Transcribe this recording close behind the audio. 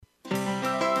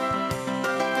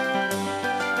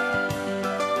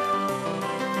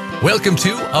Welcome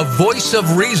to A Voice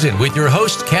of Reason with your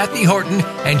host, Kathy Horton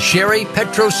and Sherry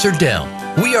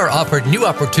Petro-Serdell. We are offered new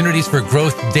opportunities for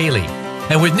growth daily.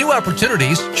 And with new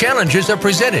opportunities, challenges are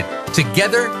presented.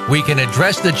 Together, we can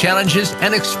address the challenges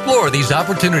and explore these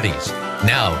opportunities.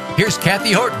 Now, here's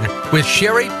Kathy Horton with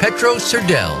Sherry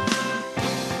Petro-Serdell.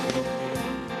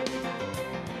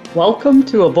 Welcome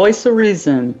to A Voice of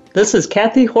Reason. This is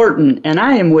Kathy Horton, and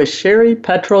I am with Sherry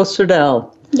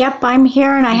Petro-Serdell. Yep, I'm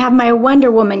here, and I have my Wonder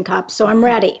Woman cup, so I'm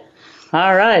ready.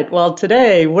 All right. Well,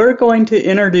 today we're going to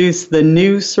introduce the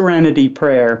new Serenity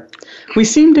Prayer. We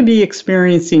seem to be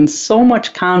experiencing so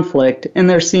much conflict, and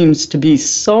there seems to be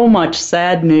so much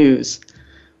sad news.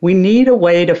 We need a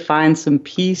way to find some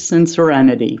peace and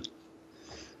serenity.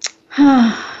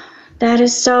 That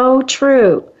is so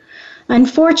true.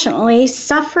 Unfortunately,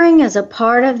 suffering is a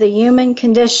part of the human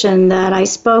condition that I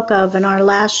spoke of in our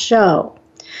last show.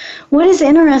 What is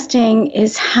interesting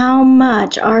is how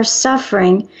much our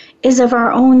suffering is of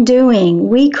our own doing.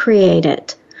 We create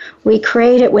it. We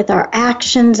create it with our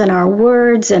actions and our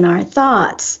words and our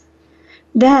thoughts.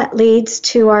 That leads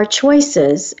to our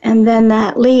choices, and then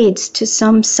that leads to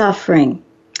some suffering.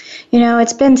 You know,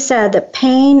 it's been said that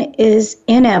pain is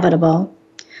inevitable,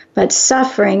 but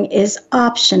suffering is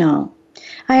optional.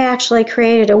 I actually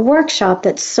created a workshop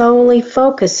that solely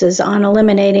focuses on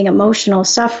eliminating emotional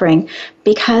suffering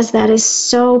because that is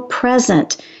so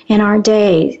present in our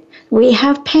day. We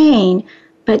have pain,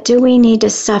 but do we need to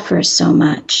suffer so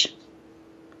much?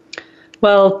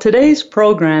 Well, today's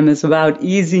program is about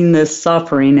easing this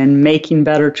suffering and making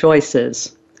better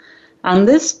choices. On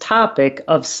this topic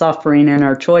of suffering and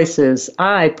our choices,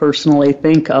 I personally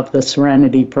think of the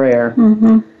Serenity Prayer.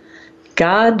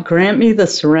 God, grant me the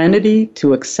serenity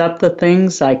to accept the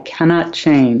things I cannot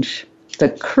change, the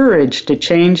courage to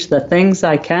change the things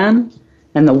I can,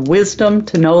 and the wisdom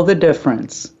to know the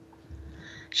difference.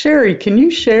 Sherry, can you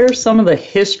share some of the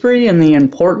history and the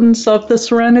importance of the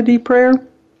Serenity Prayer?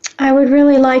 I would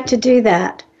really like to do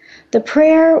that. The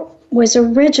prayer was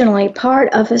originally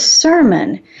part of a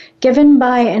sermon given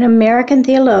by an American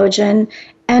theologian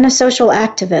and a social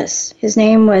activist. His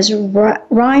name was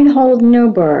Reinhold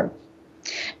Niebuhr.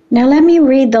 Now let me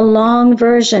read the long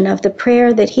version of the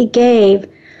prayer that he gave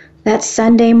that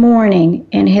Sunday morning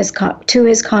to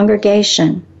his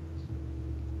congregation.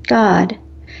 God,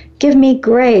 give me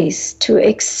grace to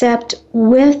accept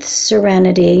with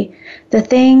serenity the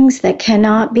things that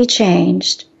cannot be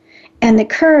changed, and the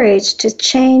courage to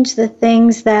change the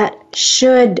things that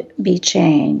should be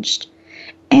changed,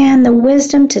 and the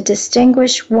wisdom to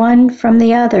distinguish one from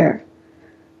the other.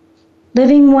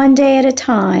 Living one day at a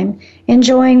time,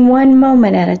 enjoying one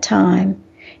moment at a time,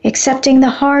 accepting the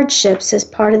hardships as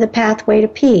part of the pathway to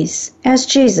peace, as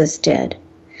Jesus did.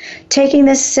 Taking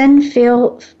this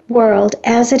sin-filled world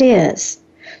as it is,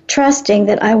 trusting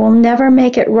that I will never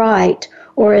make it right,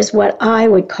 or as what I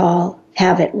would call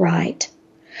have it right.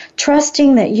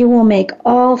 Trusting that you will make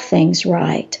all things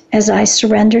right as I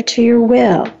surrender to your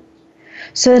will,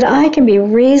 so that I can be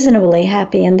reasonably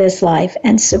happy in this life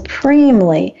and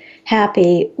supremely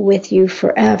happy with you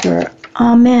forever.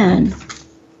 Amen.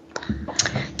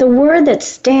 The word that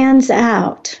stands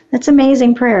out, that's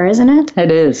amazing prayer, isn't it?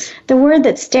 It is. The word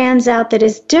that stands out that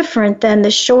is different than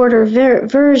the shorter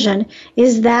version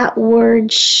is that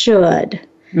word should.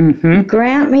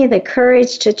 Grant me the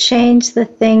courage to change the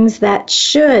things that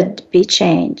should be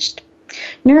changed.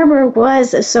 Niebuhr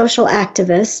was a social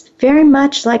activist, very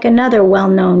much like another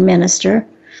well-known minister,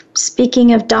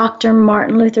 speaking of Dr.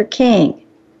 Martin Luther King.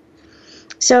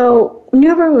 So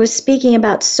Niebuhr was speaking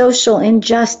about social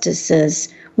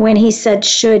injustices when he said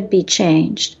should be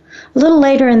changed. A little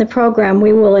later in the program,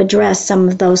 we will address some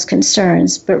of those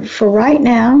concerns. But for right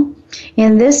now,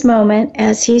 in this moment,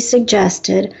 as he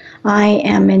suggested, I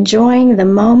am enjoying the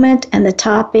moment and the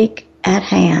topic at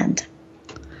hand.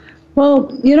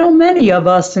 Well, you know, many of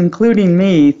us, including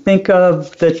me, think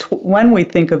of when we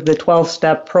think of the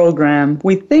 12-step program,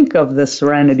 we think of the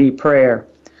Serenity Prayer.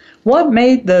 What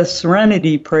made the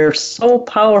Serenity Prayer so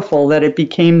powerful that it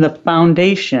became the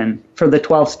foundation for the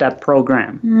 12-step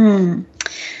program?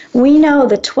 We know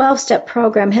the 12-step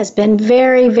program has been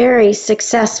very, very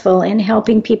successful in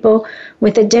helping people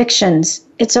with addictions.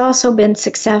 It's also been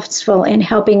successful in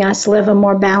helping us live a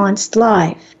more balanced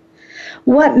life.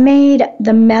 What made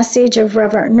the message of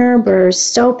Reverend Niebuhr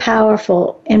so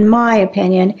powerful, in my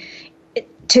opinion,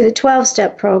 to the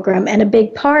 12-step program, and a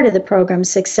big part of the program's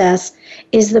success,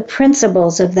 is the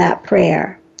principles of that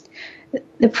prayer.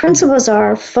 The principles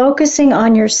are focusing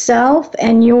on yourself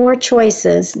and your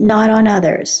choices, not on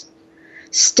others.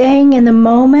 Staying in the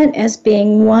moment as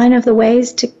being one of the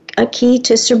ways to a key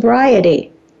to sobriety.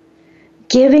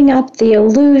 giving up the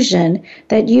illusion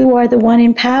that you are the one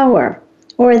in power,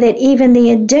 or that even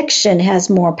the addiction has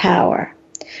more power.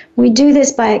 We do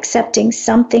this by accepting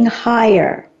something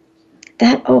higher.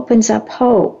 That opens up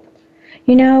hope.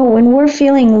 You know, when we're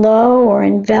feeling low or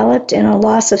enveloped in a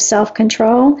loss of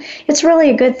self-control, it's really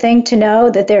a good thing to know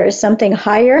that there is something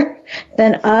higher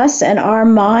than us and our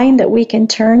mind that we can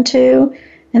turn to,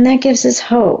 and that gives us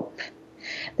hope.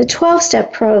 The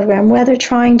 12-step program, whether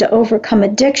trying to overcome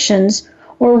addictions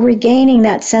or regaining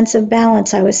that sense of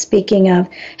balance I was speaking of,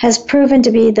 has proven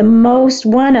to be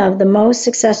one of the most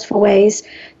successful ways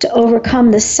to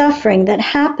overcome the suffering that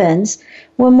happens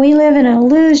when we live in an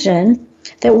illusion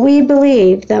that we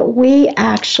believe that we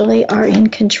actually are in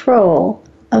control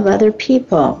of other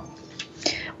people.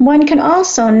 One can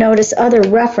also notice other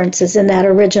references in that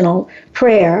original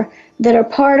prayer that are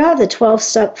part of the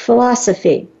 12-step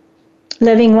philosophy.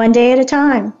 Living one day at a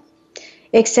time,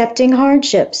 accepting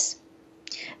hardships.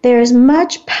 There is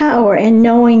much power in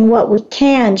knowing what we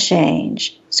can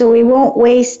change, so we won't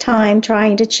waste time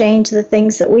trying to change the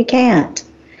things that we can't.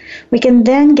 We can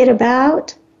then get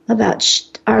about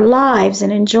our lives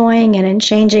and enjoying and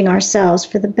changing ourselves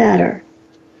for the better.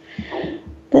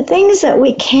 The things that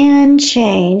we can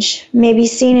change may be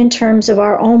seen in terms of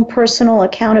our own personal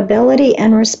accountability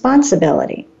and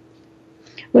responsibility,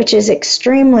 which is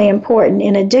extremely important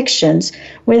in addictions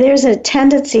where there's a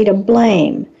tendency to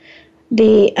blame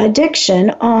the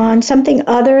addiction on something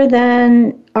other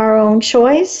than our own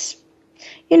choice.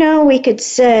 You know, we could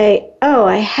say, oh,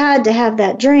 I had to have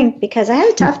that drink because I had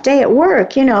a tough day at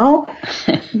work, and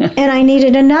I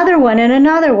needed another one and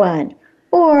another one.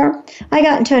 Or I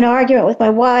got into an argument with my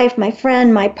wife, my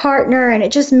friend, my partner, and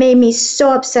it just made me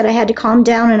so upset I had to calm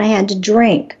down and I had to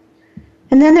drink.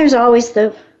 And then there's always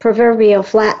the proverbial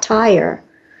flat tire.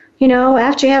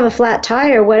 After you have a flat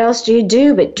tire, what else do you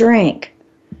do but drink?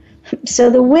 So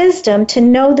the wisdom to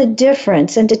know the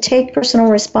difference and to take personal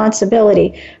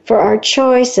responsibility for our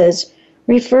choices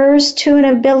refers to an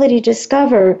ability to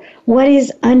discover what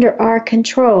is under our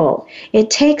control. It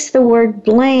takes the word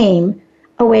blame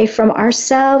away from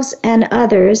ourselves and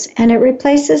others, and it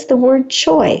replaces the word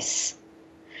choice.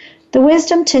 The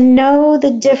wisdom to know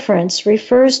the difference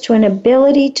refers to an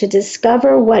ability to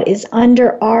discover what is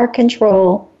under our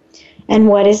control and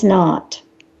what is not.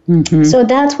 Mm-hmm. So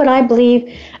that's what I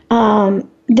believe.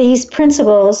 These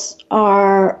principles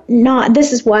are not,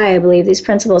 this is why I believe these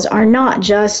principles are not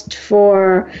just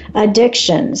for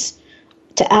addictions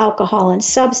to alcohol and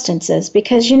substances,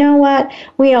 because you know what?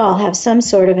 We all have some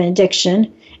sort of an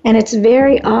addiction, and it's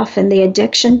very often the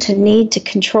addiction to need to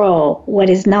control what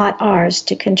is not ours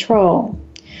to control.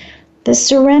 The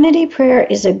Serenity Prayer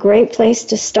is a great place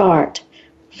to start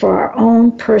for our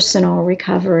own personal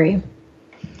recovery.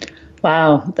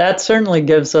 Wow, that certainly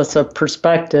gives us a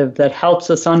perspective that helps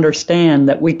us understand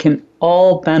that we can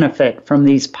all benefit from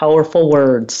these powerful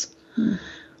words.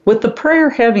 With the prayer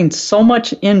having so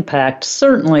much impact,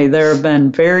 certainly there have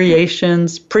been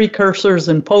variations, precursors,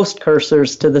 and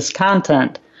postcursors to this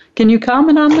content. Can you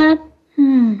comment on that?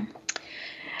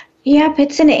 Yep,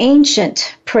 it's an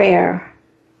ancient prayer.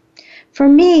 For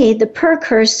me, the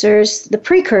precursors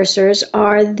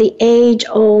are the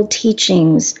age-old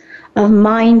teachings of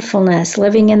mindfulness,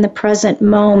 living in the present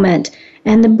moment,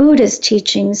 and the Buddhist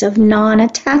teachings of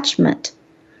non-attachment.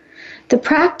 The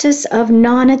practice of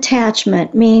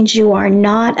non-attachment means you are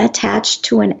not attached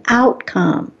to an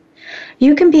outcome.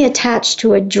 You can be attached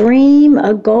to a dream,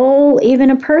 a goal,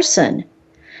 even a person.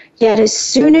 Yet as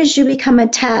soon as you become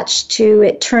attached to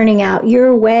it turning out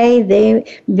your way,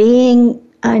 being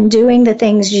and doing the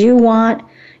things you want,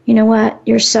 you know what?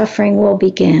 Your suffering will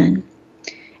begin.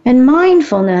 And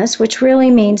mindfulness, which really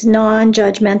means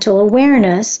non-judgmental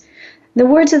awareness, the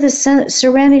words of the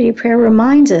Serenity Prayer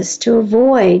reminds us to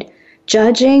avoid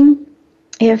judging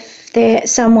if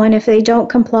they don't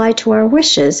comply to our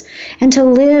wishes, and to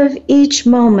live each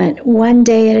moment one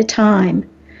day at a time.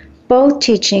 Both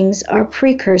teachings are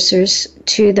precursors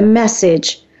to the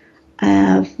message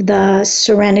of the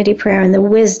Serenity Prayer and the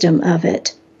wisdom of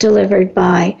it, delivered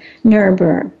by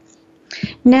Nuremberg.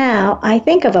 Now, I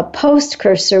think of a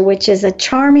postcursor, which is a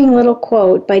charming little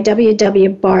quote by W.W.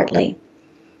 Bartley.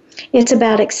 It's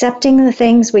about accepting the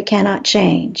things we cannot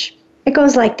change. It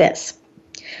goes like this.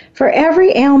 For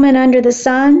every ailment under the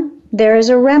sun, there is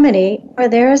a remedy, or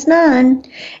there is none.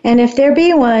 And if there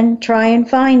be one, try and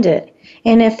find it.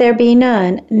 And if there be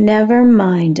none, never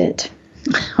mind it.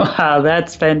 Wow,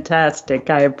 that's fantastic.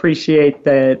 I appreciate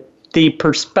the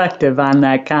perspective on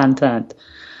that content.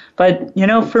 But,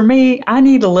 for me, I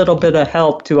need a little bit of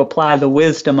help to apply the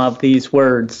wisdom of these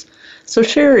words. So,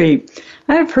 Sherry,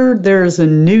 I've heard there's a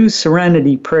new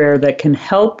Serenity Prayer that can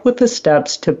help with the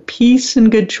steps to peace and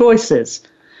good choices.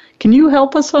 Can you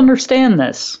help us understand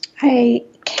this? I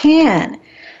can.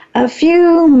 A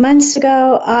few months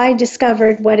ago, I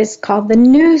discovered what is called the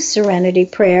New Serenity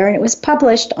Prayer, and it was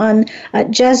published on a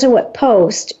Jesuit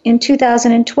Post in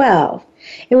 2012.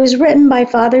 It was written by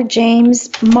Father James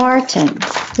Martin.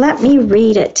 Let me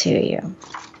read it to you.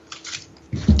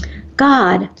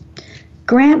 God,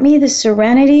 grant me the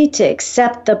serenity to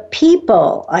accept the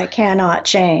people I cannot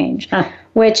change,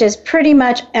 which is pretty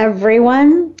much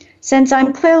everyone, since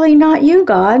I'm clearly not you,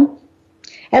 God.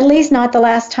 At least not the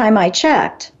last time I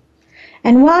checked.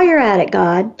 And while you're at it,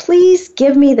 God, please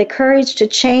give me the courage to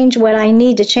change what I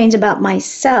need to change about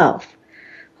myself,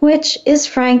 which is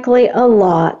frankly a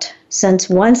lot, since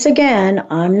once again,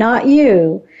 I'm not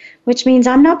you, which means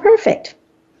I'm not perfect.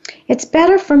 It's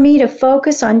better for me to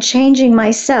focus on changing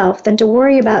myself than to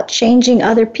worry about changing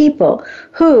other people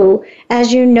who,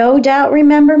 as you no doubt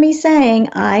remember me saying,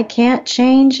 I can't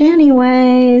change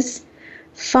anyways.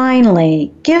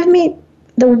 Finally, give me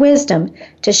the wisdom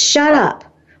to shut up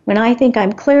when I think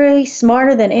I'm clearly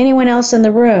smarter than anyone else in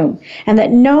the room, and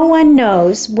that no one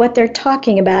knows what they're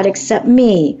talking about except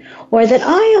me, or that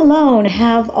I alone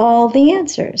have all the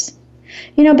answers.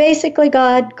 Basically,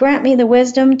 God, grant me the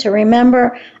wisdom to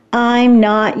remember I'm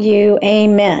not you.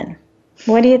 Amen.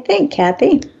 What do you think,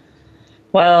 Kathy?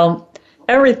 Well,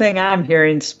 everything I'm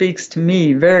hearing speaks to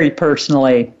me very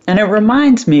personally, and it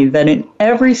reminds me that in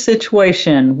every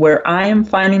situation where I am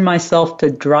finding myself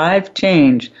to drive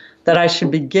change, that I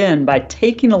should begin by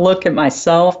taking a look at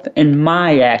myself and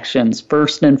my actions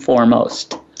first and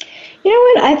foremost. You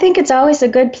know what? I think it's always a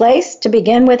good place to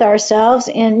begin with ourselves,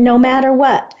 and no matter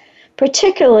what,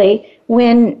 particularly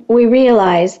when we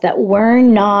realize that we're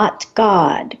not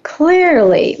God.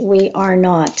 Clearly, we are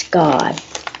not God.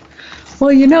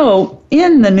 Well,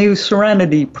 in the New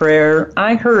Serenity Prayer,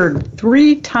 I heard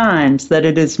 3 times that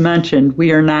it is mentioned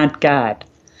we are not God.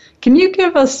 Can you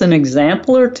give us an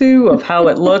example or two of how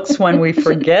it looks when we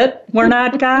forget we're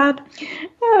not God?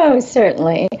 Oh,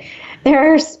 certainly.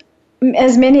 There's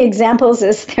as many examples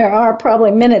as there are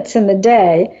probably minutes in the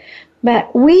day,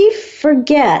 but we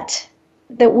forget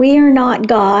that we are not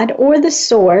God or the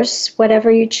source, whatever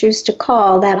you choose to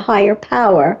call that higher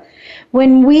power,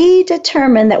 when we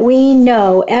determine that we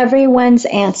know everyone's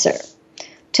answer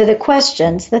to the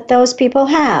questions that those people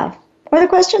have, or the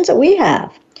questions that we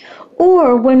have,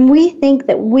 or when we think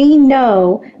that we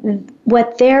know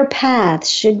what their path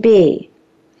should be.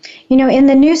 In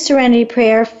the New Serenity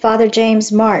Prayer, Father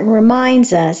James Martin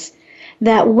reminds us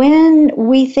that when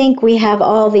we think we have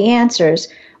all the answers,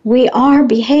 we are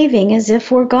behaving as if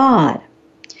we're God.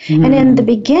 And in the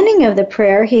beginning of the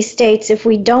prayer, he states if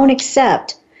we don't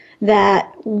accept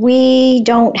that we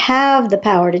don't have the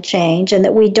power to change and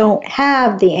that we don't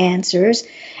have the answers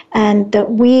and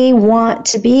that we want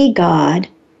to be God,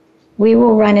 we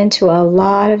will run into a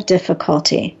lot of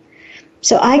difficulty.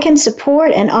 So I can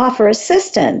support and offer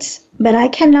assistance, but I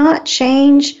cannot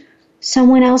change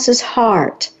someone else's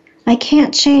heart. I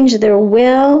can't change their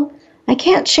will. I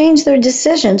can't change their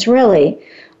decisions, really.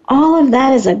 All of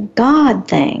that is a God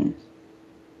thing.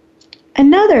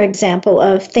 Another example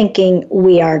of thinking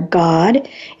we are God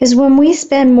is when we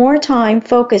spend more time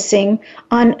focusing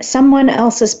on someone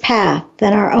else's path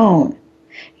than our own.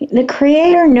 The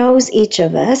Creator knows each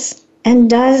of us and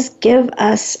does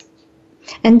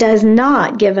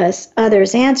not give us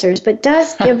others' answers, but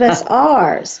does give us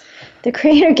ours. The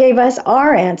Creator gave us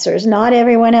our answers, not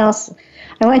everyone else.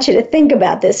 I want you to think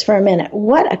about this for a minute.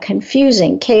 What a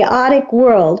confusing, chaotic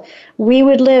world we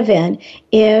would live in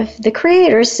if the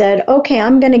Creator said, okay,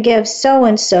 I'm going to give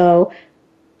so-and-so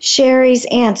Sherry's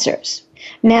answers.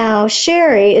 Now,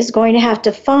 Sherry is going to have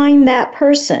to find that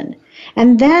person.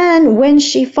 And then when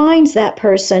she finds that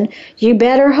person, you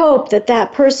better hope that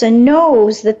that person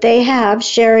knows that they have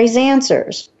Sherry's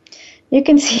answers. You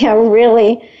can see how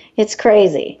really it's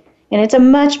crazy. And it's a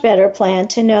much better plan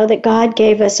to know that God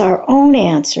gave us our own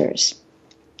answers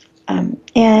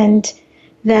and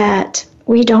that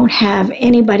we don't have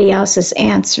anybody else's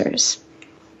answers.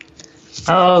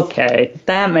 Okay,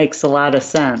 that makes a lot of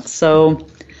sense. So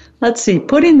let's see,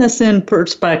 putting this in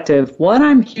perspective, what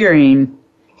I'm hearing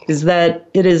is that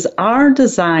it is our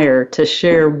desire to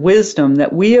share wisdom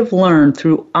that we have learned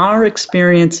through our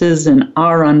experiences and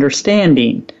our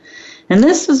understanding. And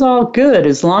this is all good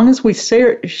as long as we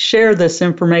share this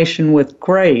information with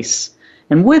grace.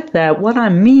 And with that, what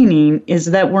I'm meaning is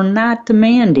that we're not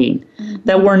demanding,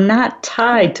 that we're not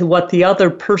tied to what the other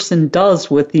person does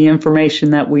with the information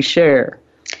that we share.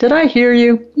 Did I hear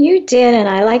you? You did, and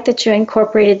I like that you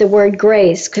incorporated the word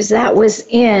grace, because that was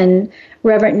in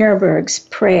Reverend Nurburg's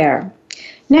prayer.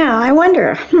 Now, I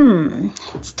wonder,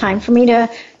 it's time for me to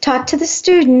talk to the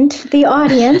student, the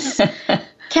audience.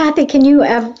 Kathy, can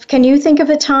you think of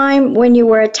a time when you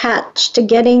were attached to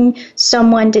getting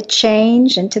someone to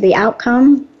change and to the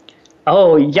outcome?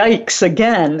 Oh, yikes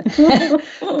again.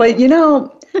 But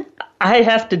I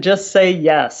have to just say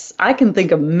yes. I can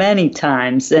think of many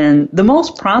times, and the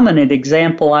most prominent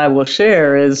example I will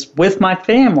share is with my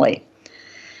family.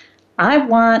 I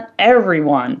want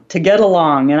everyone to get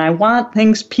along, and I want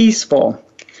things peaceful.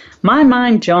 My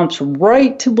mind jumps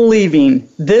right to believing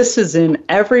this is in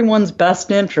everyone's best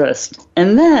interest.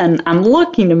 And then I'm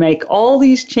looking to make all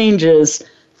these changes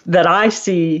that I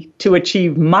see to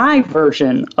achieve my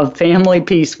version of family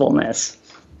peacefulness.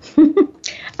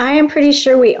 I am pretty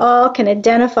sure we all can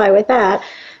identify with that,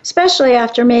 especially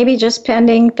after maybe just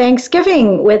spending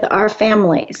Thanksgiving with our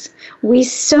families. We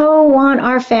so want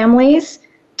our families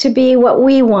to be what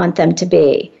we want them to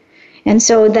be. And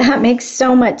so that makes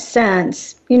so much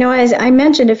sense. As I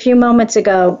mentioned a few moments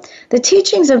ago, the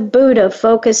teachings of Buddha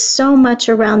focus so much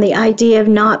around the idea of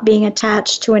not being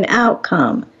attached to an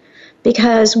outcome.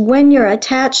 Because when you're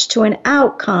attached to an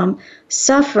outcome,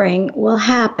 suffering will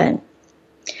happen.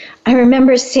 I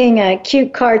remember seeing a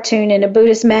cute cartoon in a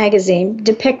Buddhist magazine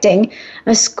depicting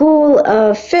a school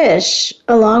of fish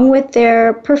along with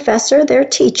their professor, their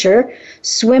teacher,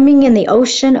 swimming in the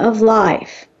ocean of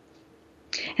life.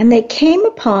 And they came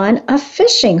upon a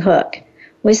fishing hook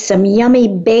with some yummy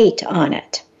bait on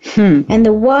it. And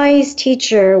the wise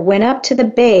teacher went up to the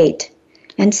bait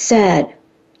and said,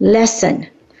 "Lesson,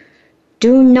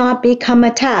 do not become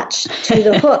attached to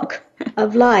the hook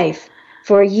of life,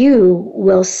 for you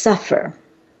will suffer."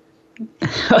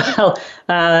 Well,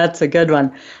 that's a good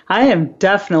one. I am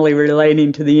definitely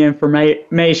relating to the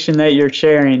information that you're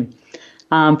sharing.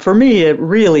 For me, it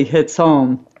really hits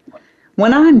home.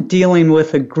 When I'm dealing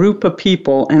with a group of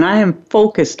people and I am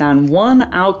focused on one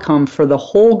outcome for the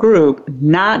whole group,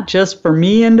 not just for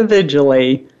me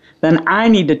individually, then I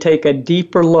need to take a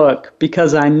deeper look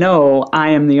because I know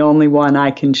I am the only one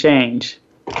I can change.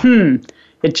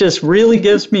 It just really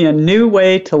gives me a new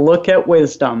way to look at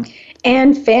wisdom.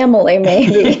 And family,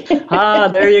 maybe.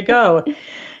 There you go.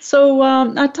 So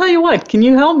I'll tell you what, can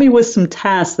you help me with some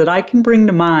tasks that I can bring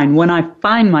to mind when I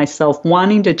find myself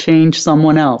wanting to change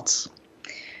someone else?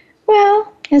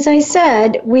 Well, as I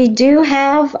said, we do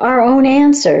have our own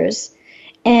answers.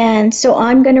 And so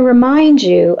I'm going to remind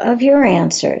you of your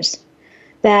answers.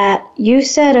 That you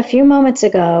said a few moments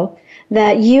ago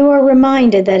that you are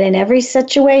reminded that in every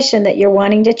situation that you're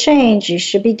wanting to change, you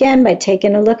should begin by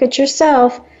taking a look at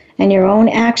yourself and your own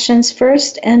actions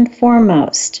first and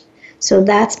foremost. So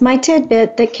that's my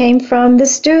tidbit that came from the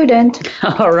student.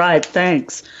 All right,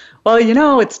 thanks. Well,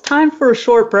 it's time for a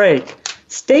short break.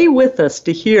 Stay with us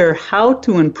to hear how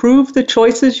to improve the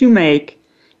choices you make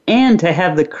and to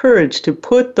have the courage to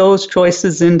put those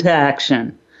choices into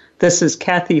action. This is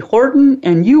Kathy Horton,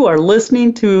 and you are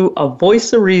listening to A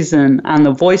Voice of Reason on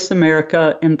the Voice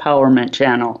America Empowerment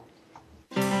Channel.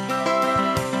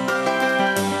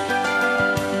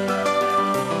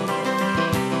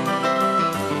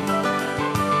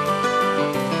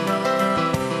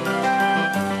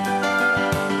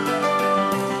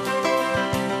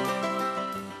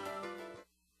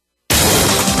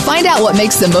 Find out what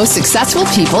makes the most successful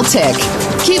people tick.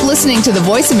 Keep listening to the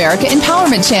Voice America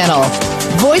Empowerment Channel.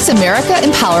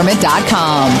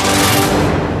 VoiceAmericaEmpowerment.com.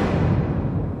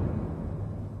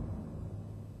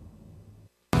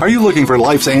 Are you looking for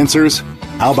life's answers?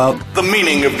 How about the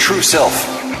meaning of true self?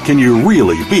 Can you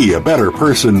really be a better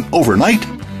person overnight?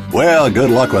 Well, good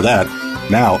luck with that.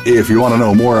 Now, if you want to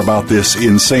know more about this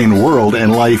insane world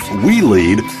and life we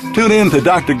lead, tune in to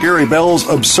Dr. Gary Bell's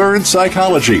Absurd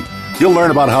Psychology. You'll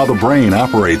learn about how the brain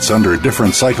operates under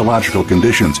different psychological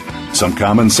conditions. Some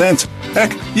common sense.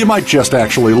 Heck, you might just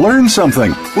actually learn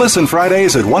something. Listen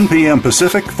Fridays at 1 p.m.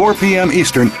 Pacific, 4 p.m.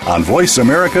 Eastern on Voice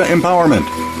America Empowerment.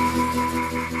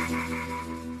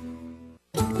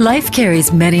 Life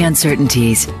carries many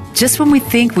uncertainties. Just when we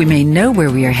think we may know where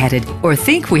we are headed or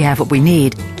think we have what we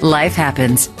need, life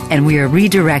happens and we are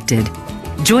redirected.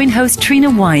 Join host Trina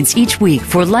Wines each week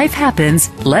for Life Happens,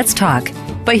 Let's Talk.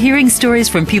 By hearing stories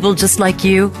from people just like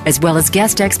you, as well as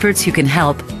guest experts who can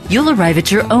help, you'll arrive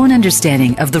at your own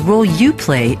understanding of the role you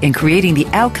play in creating the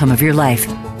outcome of your life.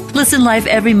 Listen live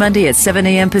every Monday at 7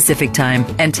 a.m. Pacific Time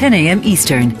and 10 a.m.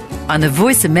 Eastern on the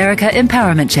Voice America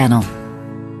Empowerment Channel.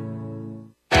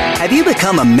 Have you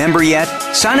become a member yet?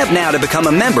 Sign up now to become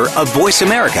a member of Voice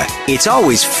America. It's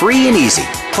always free and easy.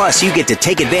 Plus, you get to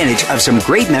take advantage of some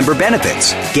great member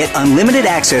benefits. Get unlimited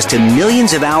access to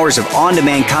millions of hours of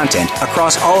on-demand content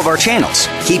across all of our channels.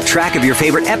 Keep track of your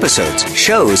favorite episodes,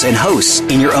 shows, and hosts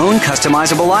in your own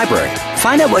customizable library.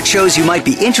 Find out what shows you might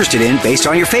be interested in based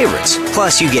on your favorites.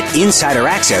 Plus, you get insider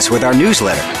access with our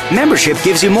newsletter. Membership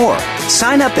gives you more.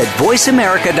 Sign up at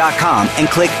voiceamerica.com and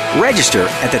click register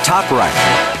at the top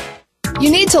right. You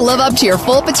need to live up to your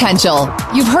full potential.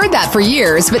 You've heard that for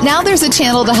years, but now there's a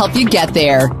channel to help you get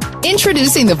there.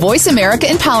 Introducing the Voice America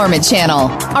Empowerment Channel.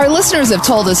 Our listeners have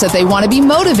told us that they want to be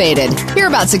motivated, hear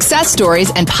about success stories,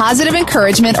 and positive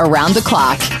encouragement around the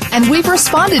clock. And we've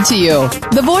responded to you.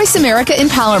 The Voice America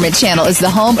Empowerment Channel is the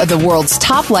home of the world's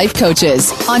top life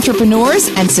coaches, entrepreneurs,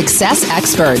 and success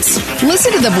experts.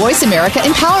 Listen to the Voice America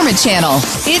Empowerment Channel.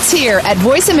 It's here at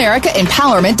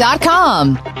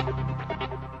voiceamericaempowerment.com.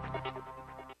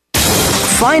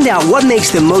 Find out what makes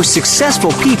the most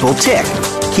successful people tick.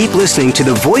 Keep listening to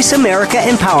the Voice America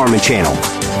Empowerment Channel.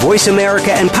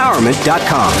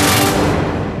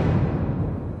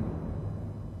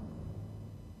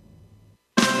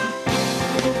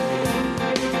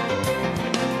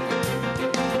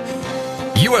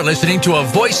 You are listening to A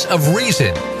Voice of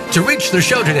Reason. To reach the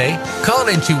show today, call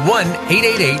into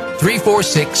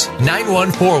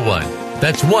 1-888-346-9141.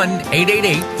 That's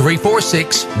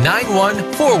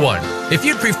 1-888-346-9141. If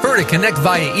you'd prefer to connect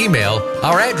via email,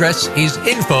 our address is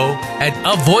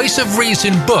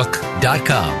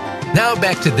info@avoiceofreasonbook.com. Now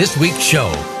back to this week's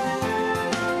show.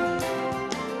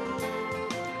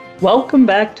 Welcome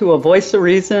back to A Voice of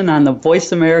Reason on the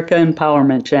Voice America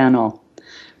Empowerment Channel.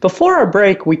 Before our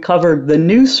break, we covered the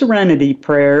new Serenity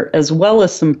Prayer as well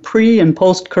as some pre- and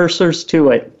post-cursors to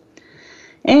it.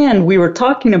 And we were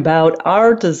talking about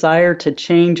our desire to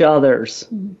change others.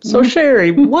 So Sherry,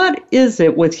 what is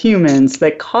it with humans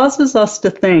that causes us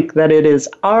to think that it is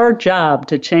our job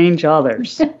to change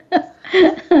others?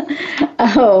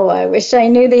 Oh, I wish I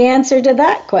knew the answer to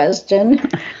that question.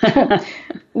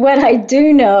 What I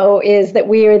do know is that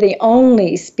we are the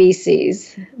only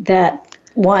species that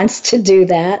wants to do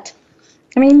that.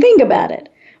 I mean, think about it.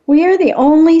 We are the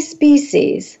only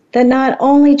species that not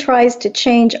only tries to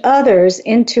change others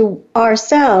into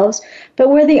ourselves, but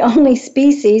we're the only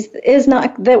species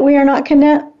that we are not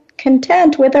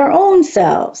content with our own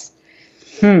selves.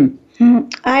 I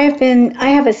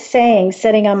have a saying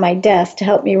sitting on my desk to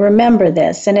help me remember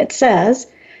this, and it says,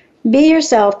 "Be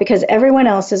yourself because everyone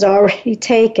else is already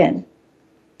taken."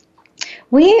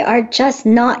 We are just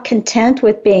not content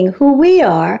with being who we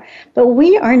are, but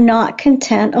we are not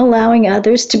content allowing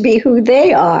others to be who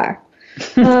they are.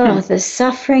 Oh, the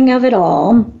suffering of it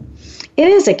all. It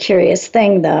is a curious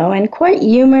thing, though, and quite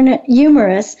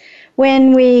humorous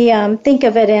when we think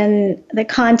of it in the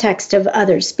context of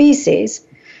other species.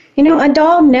 You know, a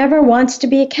dog never wants to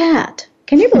be a cat.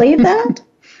 Can you believe that?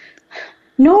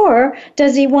 Nor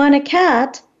does he want a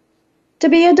cat to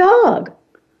be a dog.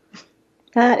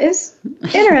 That is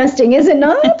interesting, is it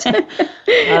not?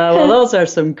 Well, those are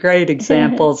some great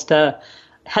examples to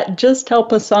just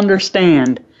help us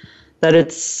understand that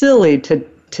it's silly to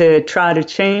try to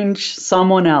change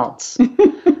someone else.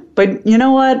 But you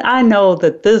know what? I know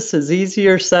that this is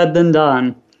easier said than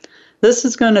done. This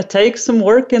is going to take some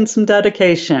work and some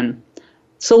dedication.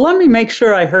 So let me make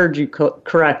sure I heard you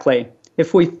correctly.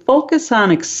 If we focus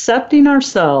on accepting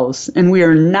ourselves and we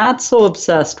are not so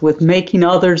obsessed with making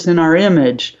others in our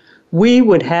image, we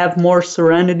would have more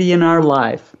serenity in our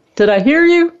life. Did I hear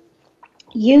you?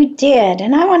 You did.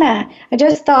 And I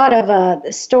just thought of a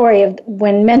story of,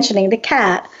 when mentioning the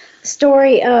cat,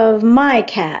 story of my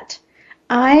cat.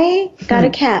 I got a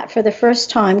cat for the first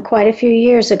time quite a few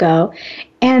years ago,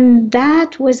 and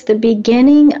that was the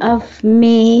beginning of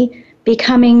me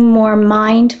becoming more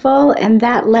mindful, and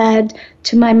that led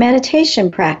to my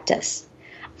meditation practice.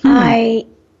 I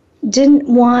didn't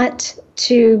want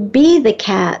to be the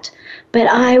cat, but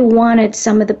I wanted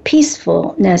some of the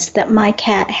peacefulness that my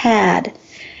cat had.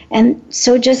 And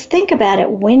so just think about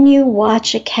it. When you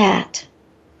watch a cat,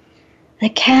 the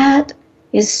cat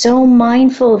is so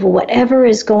mindful of whatever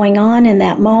is going on in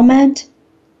that moment.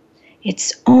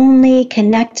 It's only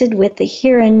connected with the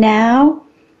here and now.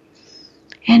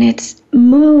 And its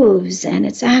moves and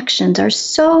its actions are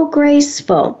so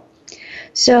graceful.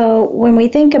 So when we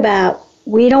think about,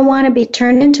 we don't want to be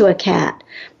turned into a cat,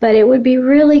 but it would be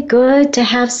really good to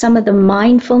have some of the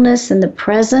mindfulness and the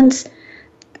presence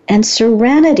and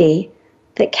serenity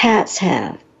that cats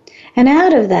have. And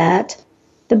out of that,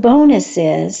 the bonus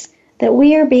is that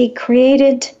we're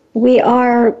created,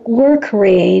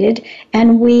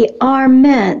 and we are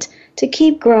meant to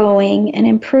keep growing and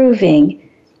improving,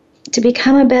 to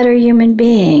become a better human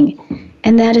being.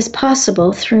 And that is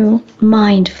possible through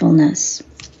mindfulness.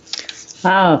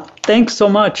 Thanks so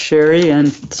much, Sherry.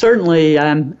 And certainly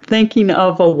I'm thinking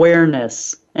of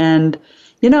awareness. And,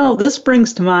 this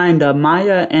brings to mind a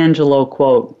Maya Angelou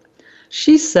quote.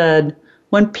 She said,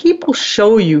 "When people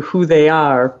show you who they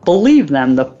are, believe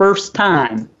them the first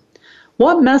time."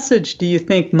 What message do you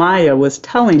think Maya was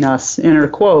telling us in her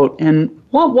quote, and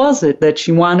what was it that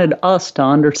she wanted us to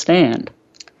understand?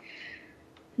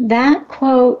 That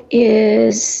quote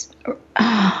is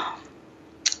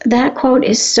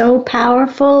so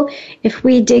powerful if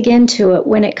we dig into it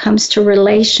when it comes to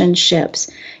relationships.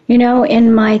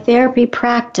 In my therapy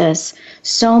practice,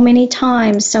 so many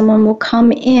times someone will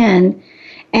come in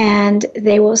and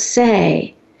they will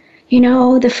say,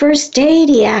 the first date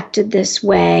he acted this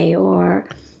way, or,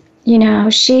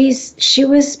 she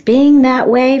was being that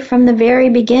way from the very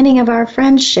beginning of our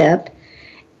friendship,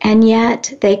 and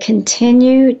yet they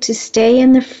continue to stay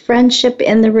in the friendship,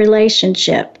 in the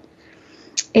relationship.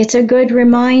 It's a good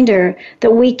reminder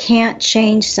that we can't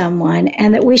change someone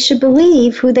and that we should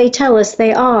believe who they tell us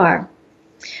they are.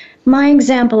 My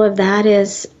example of that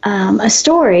is a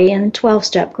story in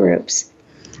 12-step groups.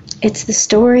 It's the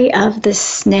story of the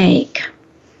snake.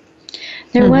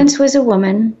 There once was a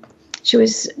woman. She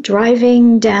was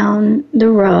driving down the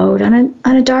road on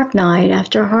a dark night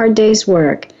after a hard day's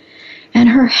work, and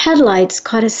her headlights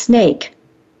caught a snake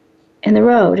in the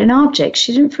road, an object.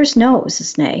 She didn't first know it was a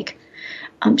snake.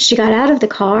 She got out of the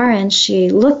car and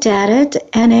she looked at it,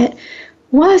 and it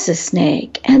was a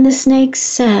snake. And the snake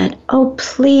said, "Oh,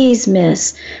 please,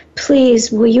 miss,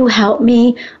 please, will you help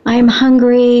me? I am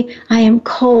hungry, I am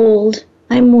cold,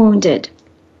 I'm wounded."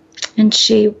 And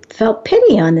she felt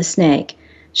pity on the snake.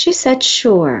 She said,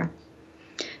 "Sure."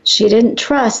 She didn't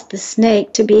trust the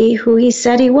snake to be who he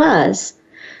said he was.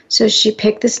 So she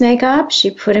picked the snake up, she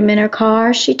put him in her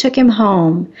car, she took him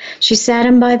home. She sat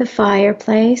him by the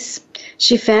fireplace.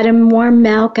 She fed him warm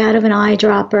milk out of an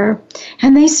eyedropper,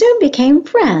 and they soon became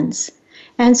friends.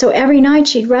 And so every night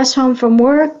she'd rush home from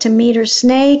work to meet her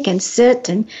snake and sit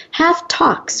and have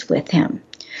talks with him.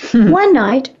 One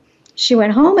night, she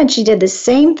went home and she did the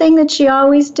same thing that she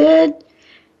always did,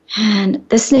 and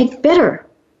the snake bit her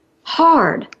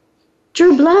hard,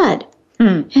 drew blood.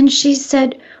 And she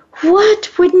said,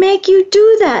 "What would make you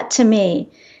do that to me?"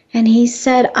 And he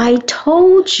said, "I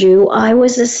told you I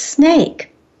was a snake."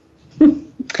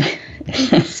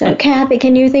 So, Kathy,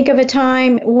 can you think of a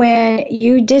time when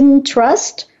you didn't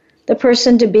trust the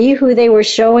person to be who they were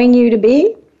showing you to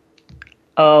be?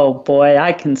 Oh boy,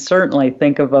 I can certainly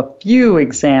think of a few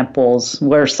examples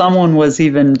where someone was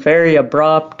even very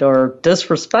abrupt or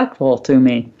disrespectful to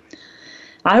me.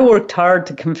 I worked hard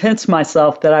to convince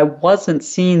myself that I wasn't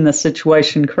seeing the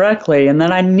situation correctly and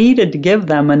that I needed to give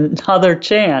them another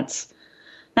chance.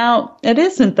 Now, it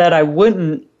isn't that I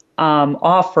wouldn't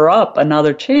offer up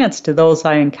another chance to those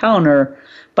I encounter,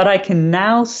 but I can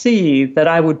now see that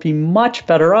I would be much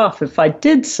better off if I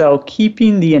did so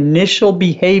keeping the initial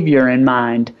behavior in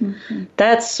mind.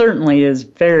 That certainly is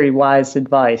very wise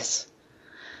advice.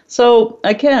 So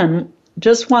again,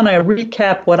 just want to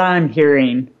recap what I'm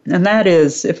hearing, and that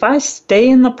is, if I stay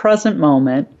in the present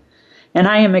moment and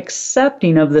I am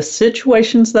accepting of the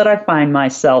situations that I find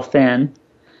myself in,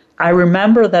 I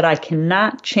remember that I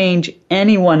cannot change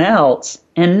anyone else,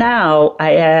 and now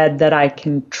I add that I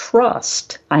can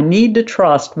trust. I need to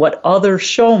trust what others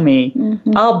show me.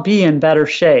 I'll be in better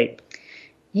shape.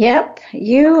 Yep,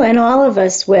 you and all of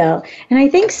us will. And I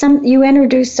think you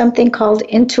introduced something called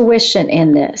intuition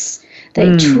in this.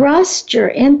 That trust your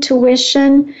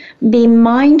intuition, be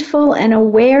mindful and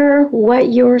aware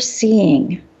what you're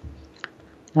seeing.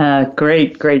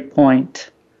 Great point.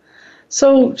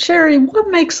 So, Sherry, what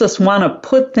makes us want to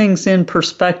put things in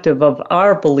perspective of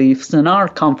our beliefs in our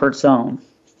comfort zone?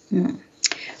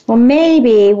 Well,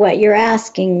 maybe what you're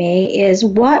asking me is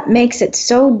what makes it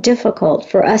so difficult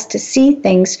for us to see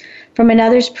things from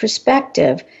another's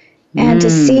perspective and to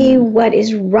see what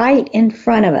is right in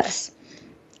front of us.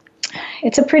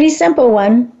 It's a pretty simple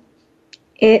one.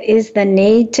 It is the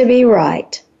need to be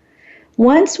right.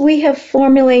 Once we have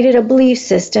formulated a belief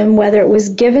system, whether it was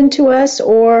given to us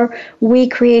or we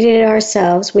created it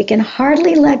ourselves, we can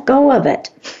hardly let go of it.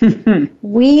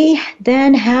 We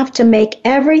then have to make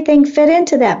everything fit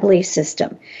into that belief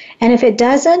system. And if it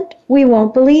doesn't, we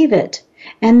won't believe it.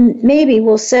 And maybe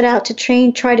we'll set out to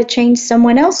try to change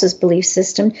someone else's belief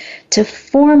system to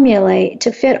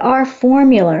fit our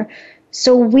formula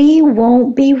so we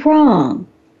won't be wrong.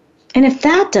 And if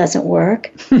that doesn't work,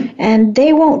 and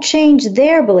they won't change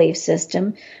their belief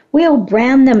system, we'll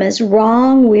brand them as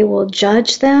wrong, we will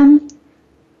judge them.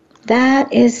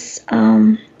 That is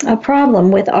a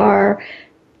problem with our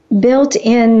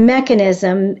built-in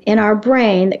mechanism in our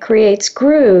brain that creates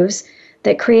grooves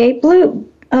that create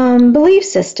belief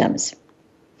systems.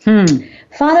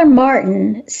 Father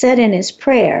Martin said in his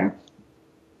prayer,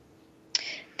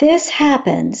 "This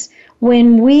happens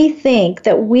when we think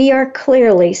that we are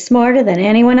clearly smarter than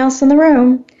anyone else in the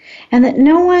room and that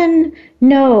no one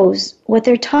knows what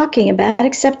they're talking about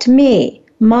except me.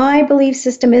 My belief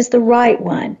system is the right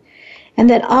one, and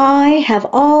that I have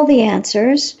all the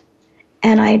answers,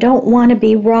 and I don't want to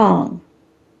be wrong."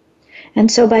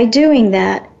 And so by doing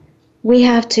that, we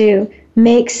have to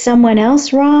make someone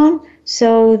else wrong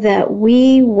so that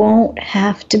we won't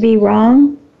have to be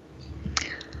wrong.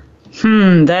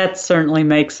 That certainly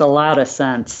makes a lot of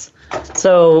sense.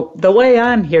 So the way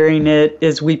I'm hearing it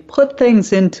is we put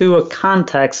things into a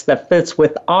context that fits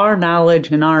with our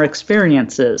knowledge and our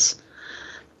experiences.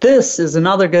 This is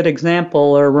another good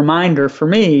example or reminder for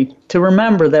me to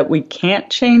remember that we can't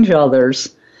change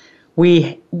others.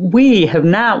 We have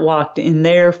not walked in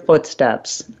their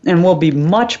footsteps, and we'll be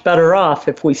much better off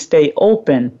if we stay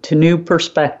open to new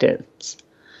perspectives.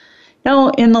 Now,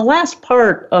 in the last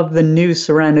part of the new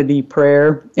Serenity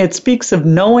Prayer, it speaks of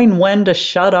knowing when to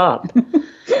shut up.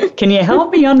 Can you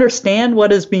help me understand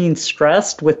what is being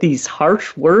stressed with these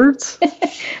harsh words?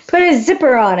 Put a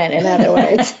zipper on it, in other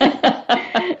words.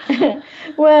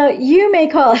 Well, you may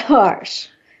call it harsh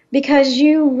because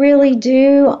you really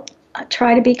do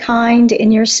try to be kind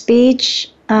in your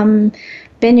speech. Been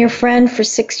your friend for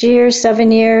 6 years,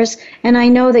 7 years, and I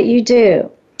know that you do.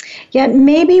 Yet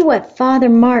maybe what Father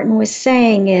Martin was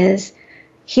saying is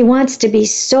he wants to be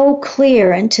so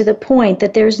clear and to the point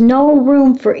that there's no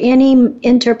room for any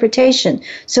interpretation.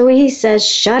 So he says,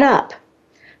 shut up.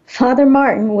 Father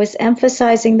Martin was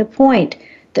emphasizing the point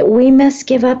that we must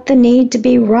give up the need to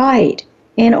be right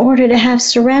in order to have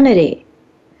serenity.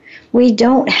 We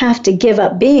don't have to give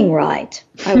up being right.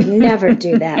 I would never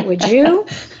do that. Would you?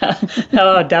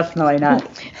 No, definitely not.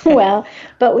 Well,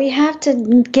 but we have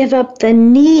to give up the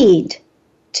need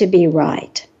to be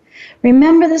right.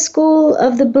 Remember the school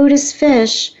of the Buddhist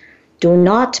fish. Do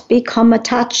not become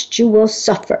attached, you will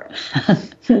suffer.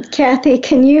 Kathy,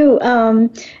 can you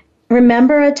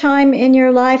remember a time in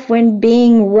your life when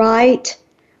being right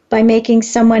by making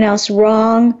someone else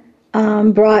wrong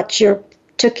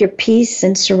took your peace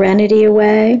and serenity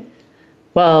away?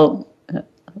 Well,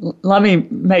 let me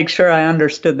make sure I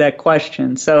understood that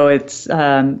question. So it's,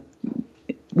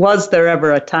 was there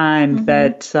ever a time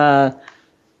that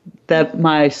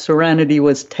my serenity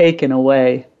was taken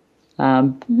away?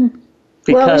 Because,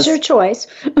 well, it was your choice.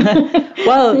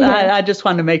 Well, yeah. I just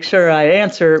want to make sure I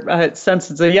answer.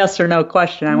 Since it's a yes or no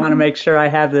question, I want to make sure I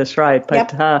have this right.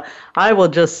 But I will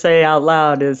just say out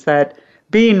loud is that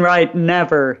being right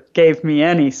never gave me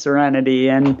any serenity,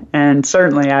 and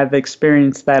certainly I've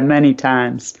experienced that many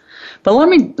times. But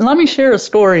let me share a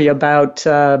story about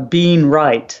being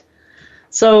right.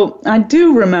 So I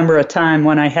do remember a time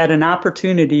when I had an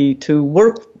opportunity to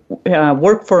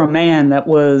work for a man that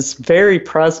was very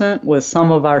present with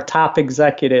some of our top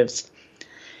executives.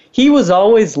 He was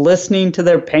always listening to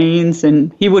their pains,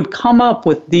 and he would come up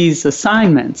with these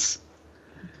assignments.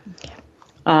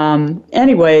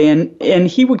 Anyway, and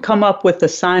he would come up with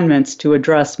assignments to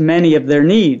address many of their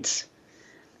needs.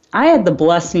 I had the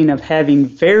blessing of having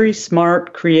very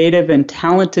smart, creative, and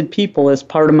talented people as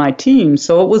part of my team,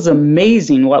 so it was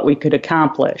amazing what we could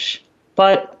accomplish.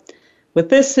 But with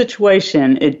this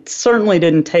situation, it certainly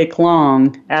didn't take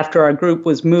long after our group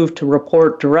was moved to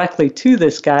report directly to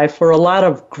this guy for a lot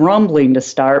of grumbling to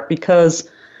start, because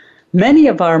many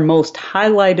of our most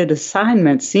highlighted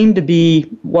assignments seemed to be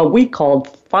what we called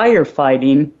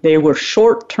firefighting. They were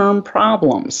short-term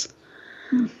problems.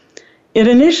 It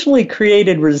initially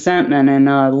created resentment and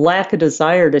a lack of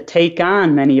desire to take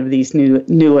on many of these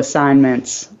new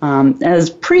assignments, as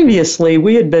previously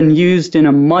we had been used in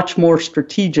a much more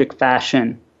strategic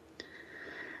fashion.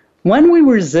 When we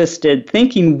resisted,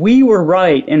 thinking we were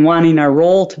right in wanting our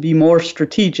role to be more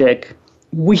strategic,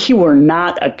 we were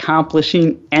not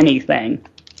accomplishing anything.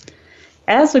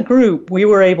 As a group, we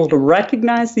were able to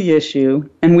recognize the issue,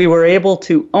 and we were able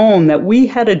to own that we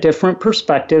had a different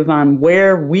perspective on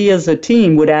where we as a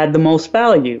team would add the most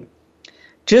value.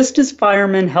 Just as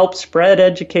firemen help spread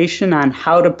education on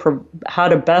how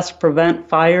to best prevent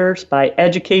fires by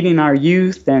educating our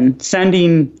youth and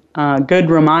sending good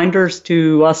reminders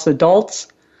to us adults,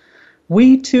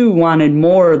 we too wanted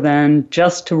more than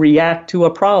just to react to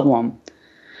a problem.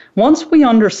 Once we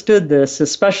understood this,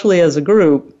 especially as a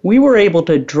group, we were able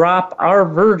to drop our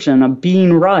version of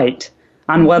being right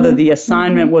on whether the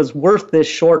assignment was worth this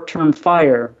short-term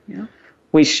fire. Yeah.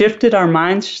 We shifted our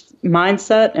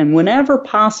mindset, and whenever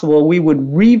possible, we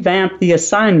would revamp the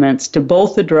assignments to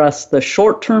both address the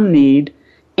short-term need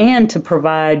and to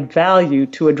provide value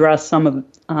to address some of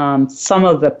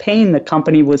the pain the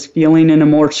company was feeling in a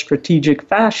more strategic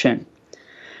fashion.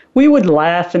 We would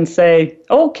laugh and say,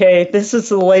 okay, this is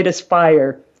the latest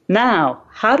fire. Now,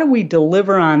 how do we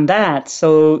deliver on that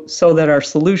so that our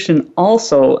solution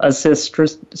also assists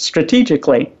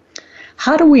strategically?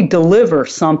 How do we deliver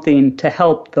something to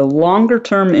help the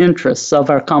longer-term interests of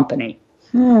our company?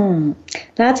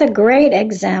 That's a great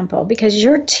example, because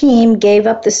your team gave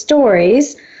up the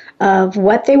stories of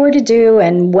what they were to do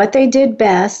and what they did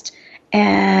best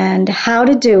and how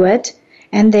to do it,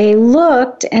 and they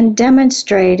looked and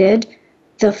demonstrated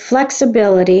the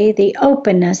flexibility, the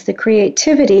openness, the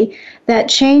creativity that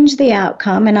changed the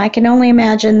outcome. And I can only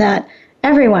imagine that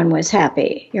everyone was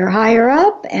happy, your higher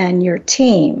up and your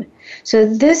team. So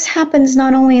this happens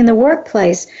not only in the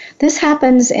workplace, this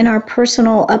happens in our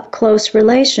personal up-close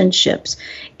relationships.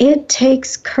 It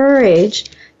takes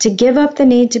courage to give up the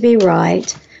need to be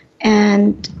right,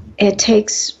 and it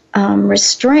takes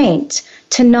restraint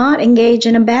to not engage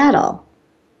in a battle,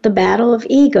 the battle of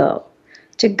ego.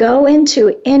 To go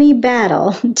into any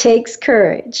battle takes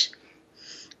courage.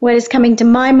 What is coming to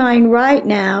my mind right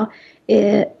now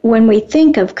is, when we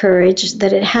think of courage,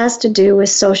 that it has to do with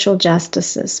social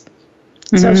justice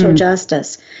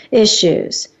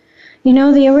issues. You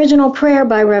know, the original prayer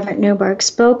by Reverend Newberg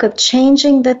spoke of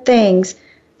changing the things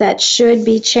that should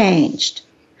be changed.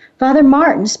 Father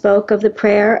Martin spoke of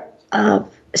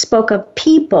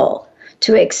people,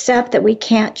 to accept that we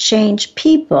can't change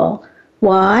people.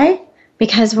 Why?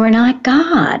 Because we're not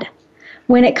God.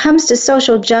 When it comes to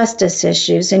social justice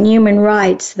issues and human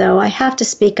rights, though, I have to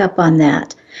speak up on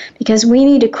that, because we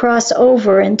need to cross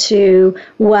over into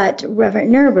what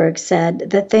Reverend Newberg said,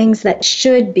 the things that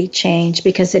should be changed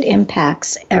because it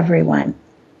impacts everyone.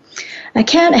 I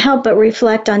can't help but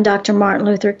reflect on Dr. Martin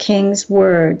Luther King's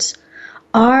words.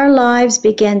 Our lives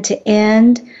begin to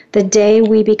end the day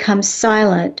we become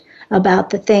silent about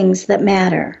the things that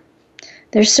matter.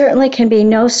 There certainly can be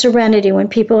no serenity when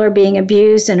people are being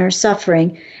abused and are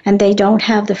suffering, and they don't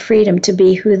have the freedom to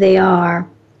be who they are.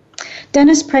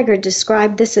 Dennis Prager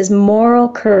described this as moral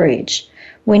courage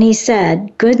when he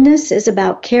said, goodness is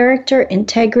about character,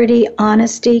 integrity,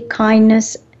 honesty,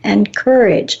 kindness, and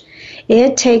courage.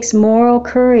 It takes moral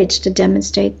courage to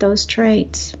demonstrate those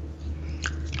traits.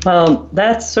 Well,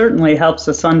 that certainly helps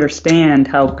us understand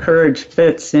how courage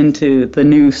fits into the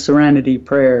new Serenity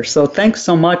Prayer. So thanks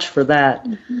so much for that.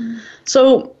 Mm-hmm.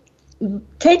 So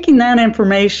taking that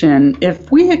information,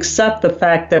 if we accept the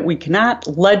fact that we cannot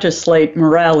legislate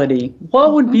morality,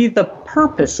 what would be the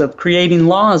purpose of creating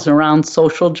laws around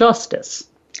social justice?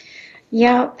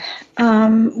 Yep.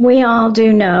 We all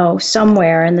do know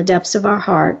somewhere in the depths of our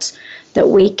hearts that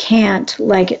we can't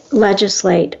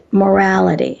legislate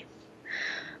morality.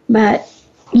 But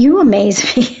you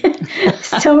amaze me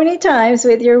so many times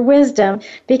with your wisdom,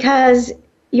 because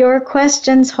your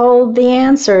questions hold the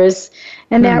answers.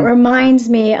 And that reminds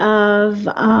me of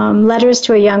Letters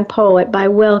to a Young Poet by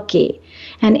Wilkie.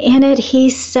 And in it he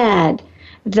said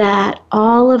that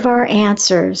all of our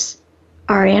answers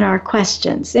are in our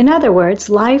questions. In other words,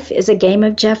 life is a game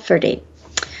of Jeopardy.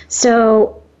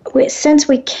 So since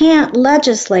we can't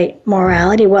legislate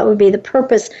morality, what would be the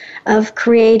purpose of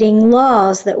creating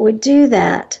laws that would do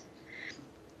that?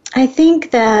 I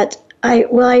think that,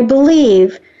 I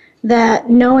believe that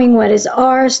knowing what is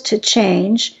ours to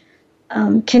change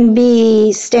can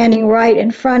be standing right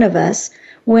in front of us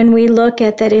when we look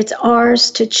at that it's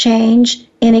ours to change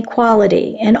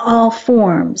inequality in all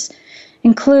forms,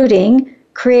 including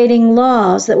creating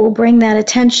laws that will bring that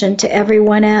attention to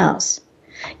everyone else.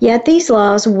 Yet these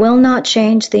laws will not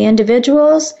change the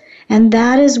individuals, and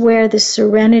that is where the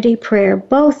Serenity Prayer,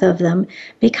 both of them,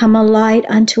 become a light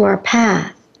unto our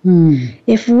path.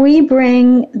 If we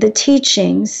bring the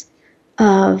teachings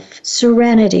of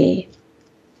serenity,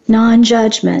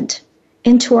 non-judgment,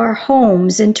 into our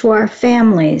homes, into our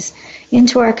families,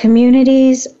 into our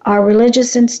communities, our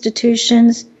religious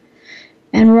institutions,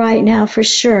 and right now for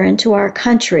sure into our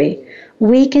country,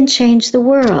 we can change the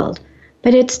world.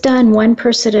 But it's done one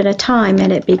person at a time,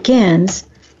 and it begins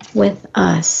with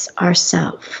us,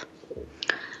 ourselves.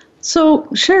 So,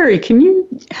 Sherry, can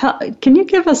you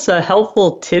give us a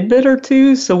helpful tidbit or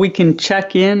two so we can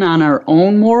check in on our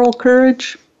own moral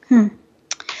courage?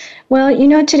 Well,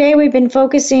 today we've been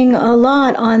focusing a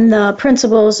lot on the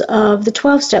principles of the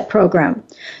 12-step program.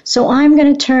 So I'm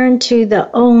going to turn to the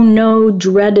oh no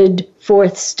dreaded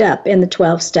fourth step in the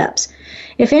 12 steps.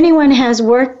 If anyone has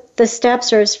worked the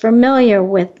steps or is familiar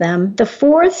with them, the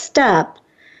fourth step,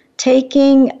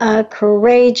 taking a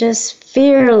courageous,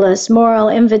 fearless moral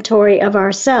inventory of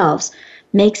ourselves,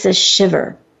 makes us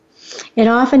shiver. It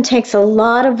often takes a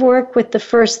lot of work with the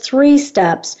first 3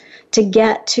 steps to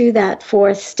get to that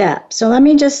fourth step. So let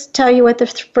me just tell you what the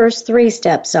first 3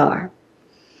 steps are.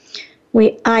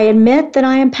 I admit that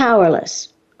I am powerless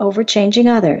over changing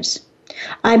others.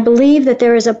 I believe that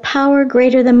there is a power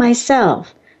greater than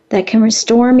myself that can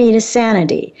restore me to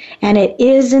sanity, and it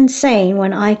is insane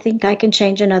when I think I can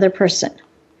change another person.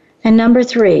 And number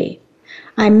 3,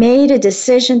 I made a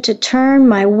decision to turn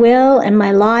my will and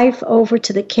my life over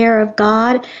to the care of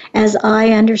God as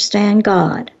I understand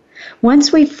God.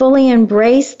 Once we fully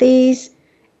embrace this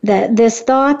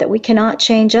thought that we cannot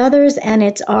change others, and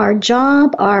it's our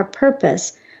job, our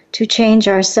purpose, to change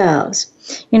ourselves.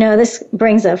 This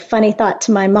brings a funny thought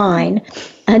to my mind.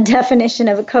 A definition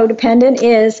of a codependent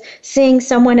is seeing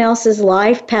someone else's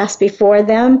life pass before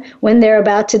them when they're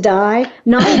about to die,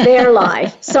 not their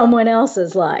life, someone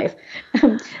else's life.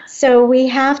 So we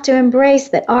have to embrace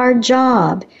that our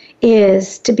job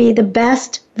is to be the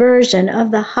best version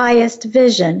of the highest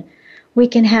vision we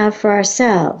can have for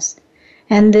ourselves.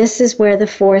 And this is where the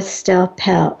fourth step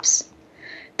helps.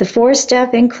 The fourth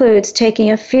step includes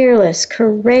taking a fearless,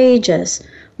 courageous,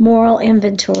 moral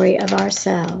inventory of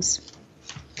ourselves.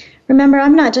 Remember,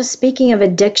 I'm not just speaking of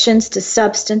addictions to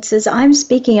substances. I'm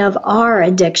speaking of our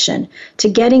addiction to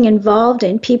getting involved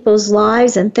in people's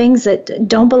lives and things that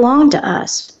don't belong to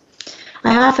us.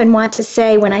 I often want to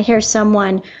say when I hear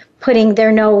someone putting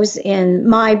their nose in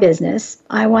my business,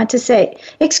 I want to say,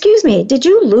 "Excuse me, did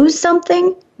you lose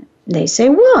something?" They say,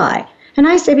 "Why?" And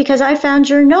I say, "Because I found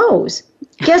your nose."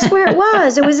 Guess where it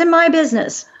was? It was in my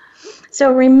business.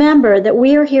 So remember that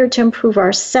we are here to improve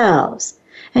ourselves.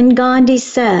 And Gandhi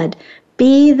said,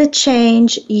 "Be the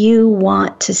change you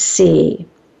want to see."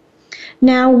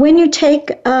 Now, when you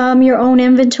take your own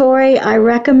inventory, I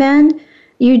recommend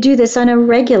you do this on a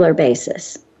regular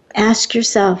basis. Ask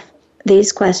yourself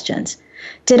these questions.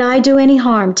 Did I do any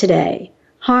harm today?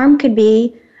 Harm could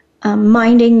be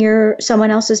minding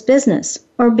someone else's business,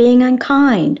 or being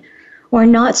unkind, or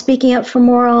not speaking up for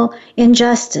moral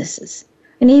injustices,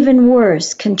 and even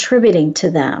worse, contributing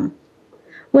to them.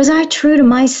 Was I true to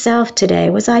myself today?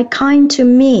 Was I kind to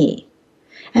me?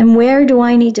 And where do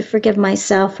I need to forgive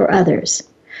myself or others?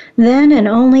 Then and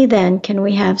only then can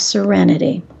we have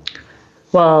serenity.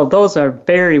 Well, those are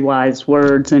very wise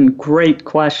words and great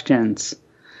questions.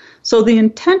 So the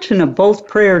intention of both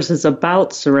prayers is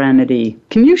about serenity.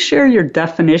 Can you share your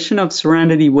definition of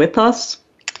serenity with us?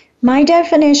 My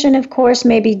definition, of course,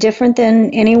 may be different than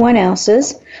anyone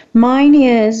else's. Mine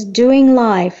is doing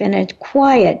life in a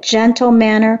quiet, gentle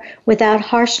manner without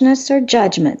harshness or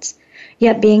judgments,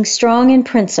 yet being strong in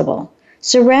principle.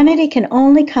 Serenity can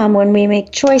only come when we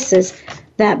make choices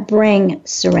that bring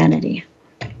serenity.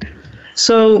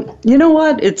 So, you know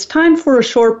what? It's time for a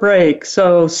short break.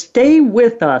 So stay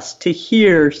with us to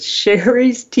hear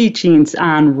Sherry's teachings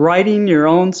on writing your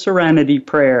own serenity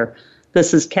prayer.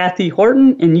 This is Kathy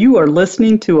Horton, and you are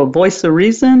listening to A Voice of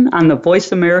Reason on the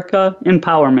Voice America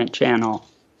Empowerment Channel.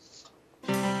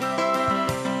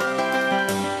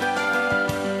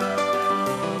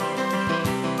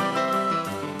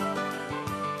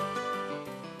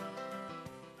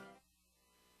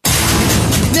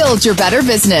 Build your better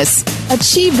business.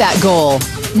 Achieve that goal.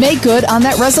 Make good on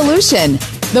that resolution.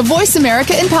 The Voice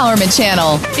America Empowerment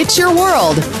Channel. It's your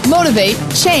world. Motivate,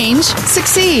 change,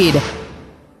 succeed.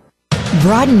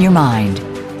 Broaden your mind.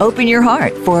 Open your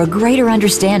heart for a greater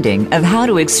understanding of how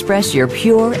to express your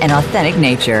pure and authentic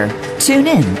nature. Tune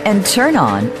in and turn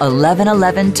on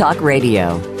 1111 Talk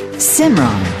Radio.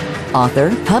 Simran,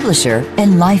 author, publisher,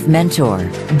 and life mentor,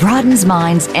 broadens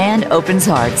minds and opens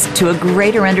hearts to a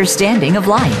greater understanding of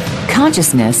life,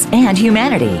 consciousness, and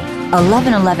humanity.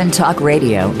 1111 Talk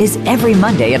Radio is every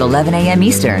Monday at 11 a.m.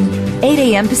 Eastern, 8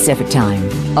 a.m. Pacific Time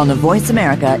on the Voice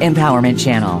America Empowerment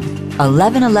Channel.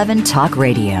 1111 Talk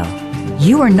Radio.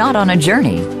 You are not on a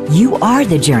journey. You are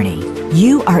the journey.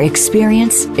 You are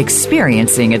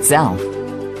experiencing itself.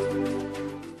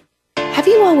 Have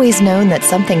you always known that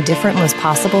something different was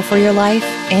possible for your life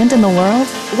and in the world?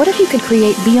 What if you could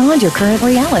create beyond your current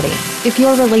reality? If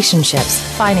your relationships,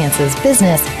 finances,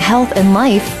 business, health, and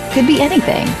life could be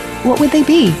anything, what would they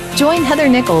be? Join Heather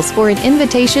Nichols for an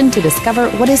invitation to discover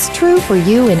what is true for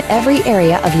you in every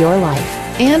area of your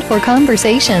life. and for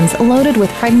conversations loaded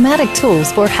with pragmatic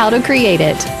tools for how to create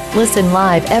it. Listen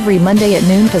live every Monday at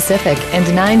noon Pacific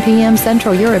and 9 p.m.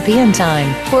 Central European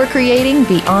Time for Creating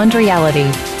Beyond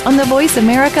Reality on the Voice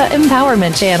America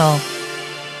Empowerment Channel.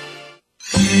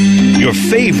 Your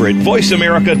favorite Voice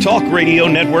America Talk Radio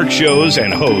Network shows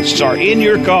and hosts are in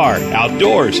your car,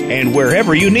 outdoors, and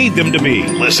wherever you need them to be.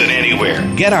 Listen anywhere.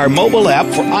 Get our mobile app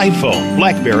for iPhone,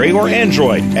 BlackBerry, or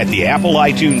Android at the Apple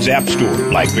iTunes App Store,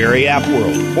 BlackBerry App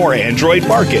World, or Android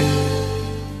Market.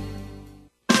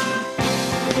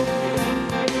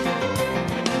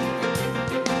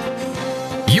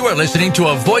 You are listening to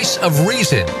A Voice of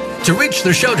Reason. To reach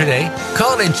the show today,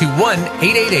 call into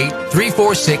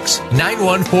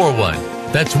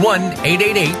 1-888-346-9141. That's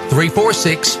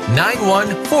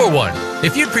 1-888-346-9141.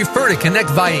 If you'd prefer to connect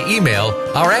via email,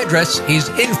 our address is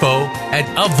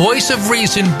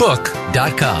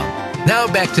info@avoiceofreasonbook.com. Now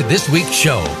back to this week's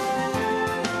show.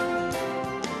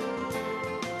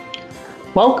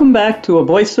 Welcome back to A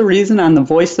Voice of Reason on the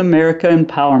Voice America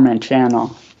Empowerment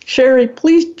Channel. Sherry,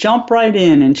 please jump right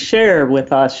in and share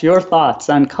with us your thoughts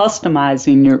on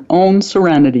customizing your own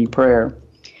Serenity Prayer.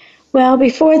 Well,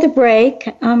 before the break,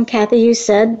 Kathy, you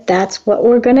said that's what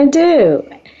we're going to do.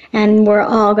 And we're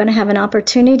all going to have an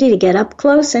opportunity to get up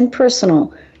close and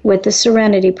personal with the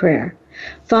Serenity Prayer.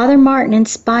 Father Martin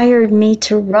inspired me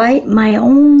to write my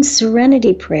own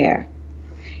Serenity Prayer.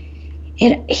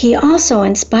 He also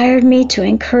inspired me to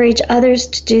encourage others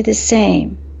to do the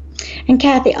same. And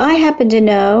Kathy, I happen to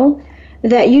know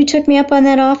that you took me up on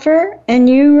that offer and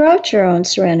you wrote your own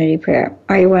Serenity Prayer.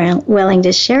 Are you willing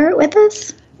to share it with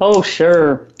us? Oh,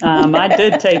 sure. I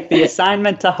did take the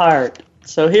assignment to heart.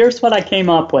 So here's what I came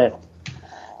up with.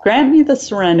 Grant me the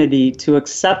serenity to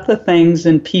accept the things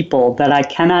and people that I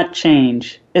cannot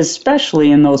change, especially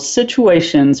in those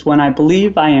situations when I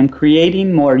believe I am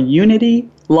creating more unity,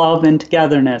 love, and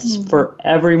togetherness for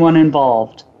everyone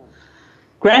involved.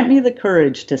 Grant me the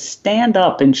courage to stand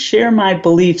up and share my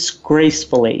beliefs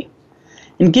gracefully.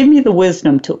 And give me the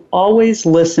wisdom to always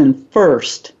listen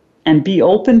first and be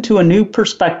open to a new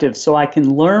perspective so I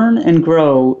can learn and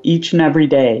grow each and every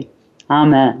day.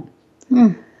 Amen.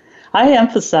 I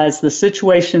emphasize the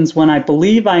situations when I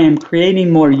believe I am creating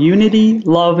more unity,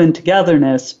 love, and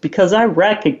togetherness because I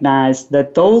recognize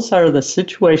that those are the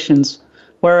situations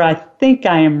where I think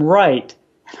I am right.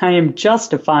 I am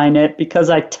justifying it because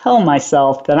I tell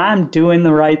myself that I'm doing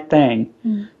the right thing.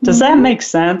 Does that make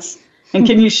sense? And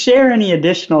can you share any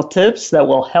additional tips that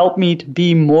will help me to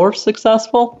be more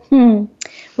successful?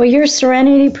 Well, your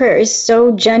Serenity Prayer is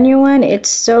so genuine. It's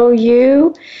so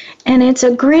you. And it's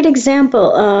a great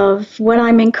example of what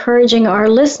I'm encouraging our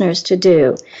listeners to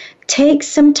do. Take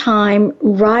some time,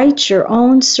 write your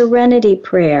own Serenity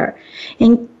Prayer,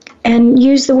 and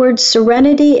use the words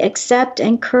serenity, accept,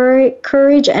 and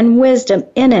courage and wisdom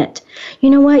in it.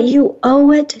 You know what? You owe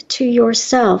it to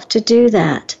yourself to do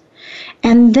that.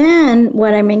 And then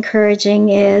what I'm encouraging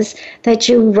is that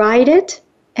you write it,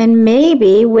 and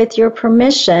maybe with your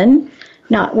permission,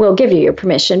 we'll give you your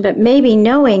permission, but maybe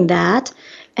knowing that,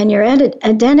 and your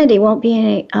identity won't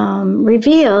be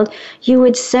revealed, you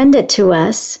would send it to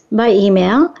us by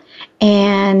email,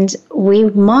 and we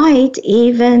might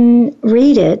even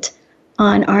read it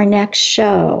on our next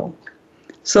show.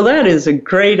 So that is a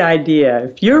great idea.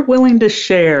 If you're willing to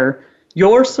share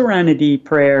your Serenity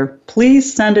Prayer,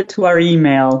 please send it to our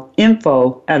email,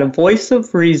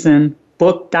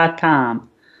 info@avoiceofreasonbook.com.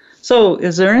 So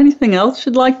is there anything else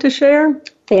you'd like to share?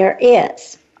 There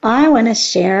is. I want to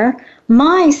share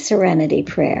my Serenity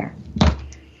Prayer.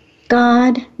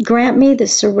 God, grant me the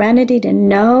serenity to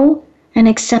know and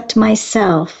accept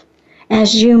myself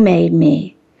as you made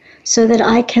me, so that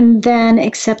I can then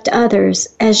accept others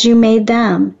as you made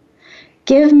them.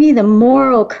 Give me the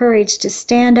moral courage to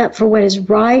stand up for what is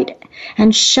right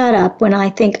and shut up when I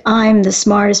think I'm the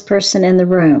smartest person in the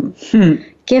room.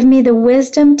 Give me the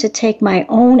wisdom to take my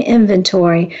own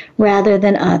inventory rather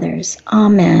than others.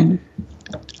 Amen.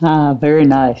 Very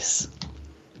nice.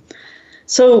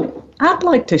 So I'd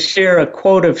like to share a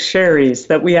quote of Sherry's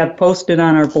that we have posted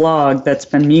on our blog that's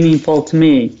been meaningful to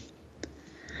me.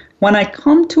 When I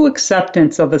come to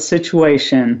acceptance of a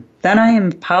situation, then I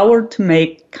am empowered to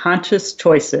make conscious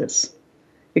choices.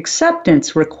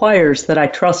 Acceptance requires that I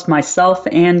trust myself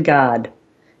and God.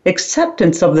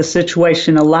 Acceptance of the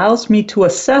situation allows me to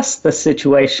assess the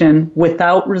situation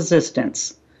without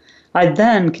resistance. I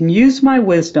then can use my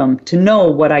wisdom to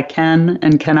know what I can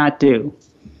and cannot do.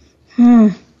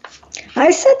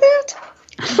 I said that?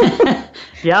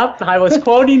 Yep, I was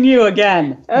quoting you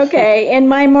again. Okay, and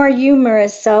my more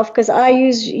humorous self, because I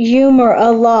use humor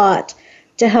a lot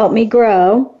to help me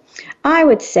grow, I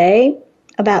would say,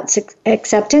 about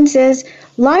acceptance is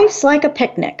life's like a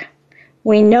picnic.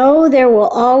 We know there will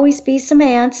always be some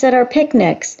ants at our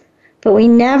picnics, but we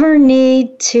never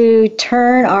need to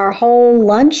turn our whole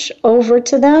lunch over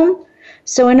to them.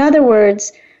 So in other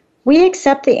words, we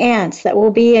accept the ants that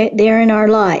will be there in our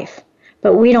life,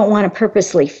 but we don't want to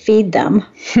purposely feed them.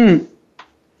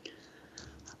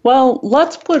 Well,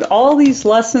 let's put all these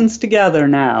lessons together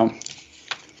now.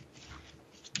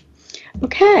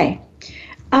 Okay.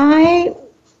 I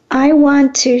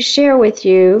want to share with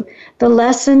you the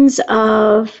lessons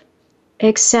of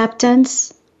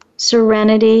acceptance,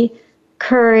 serenity,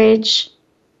 courage,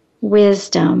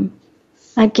 wisdom.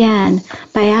 Again,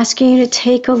 by asking you to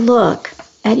take a look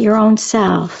at your own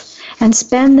self and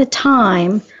spend the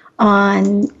time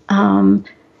on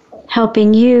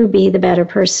helping you be the better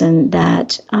person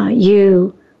that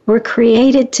you were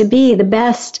created to be, the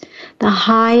best, the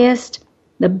highest,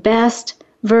 the best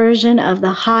version of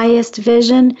the highest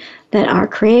vision that our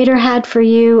Creator had for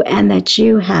you and that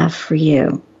you have for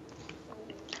you.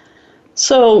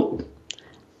 So,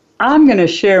 I'm going to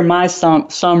share my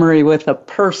summary with a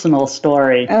personal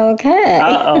story. Okay.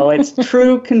 Uh-oh, it's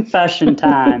true confession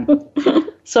time.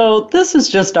 So this is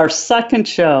just our second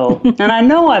show, and I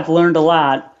know I've learned a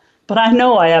lot, but I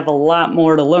know I have a lot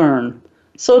more to learn.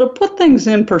 So to put things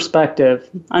in perspective,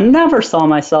 I never saw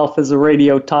myself as a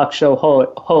radio talk show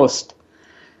host.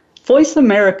 Voice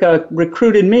America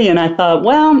recruited me, and I thought,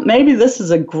 well, maybe this is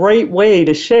a great way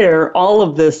to share all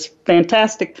of this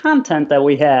fantastic content that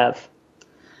we have.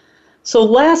 So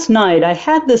last night, I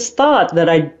had this thought that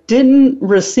I didn't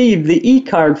receive the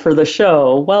e-card for the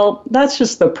show. Well, that's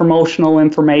just the promotional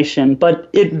information, but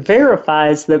it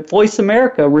verifies that Voice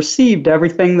America received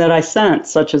everything that I sent,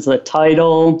 such as the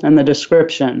title and the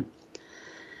description.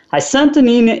 I sent an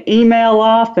email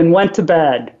off and went to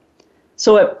bed.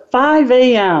 So at 5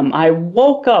 a.m., I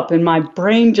woke up and my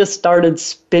brain just started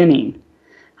spinning.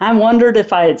 I wondered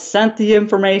if I had sent the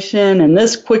information, and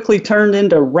this quickly turned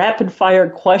into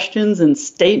rapid-fire questions and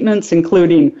statements,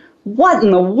 including, what in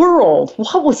the world?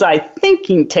 What was I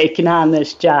thinking taking on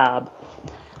this job?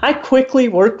 I quickly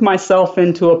worked myself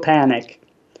into a panic.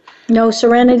 No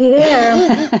serenity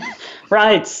there.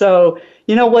 Right, so,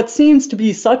 what seems to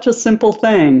be such a simple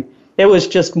thing, it was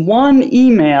just one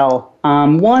email,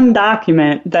 one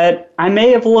document that I may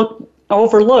have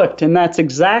overlooked, and that's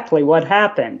exactly what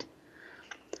happened.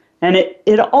 And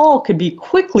it all could be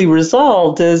quickly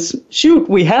resolved as, shoot,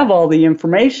 we have all the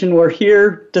information, we're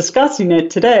here discussing it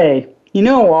today.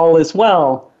 All is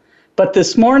well. But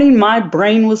this morning, my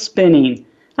brain was spinning.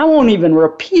 I won't even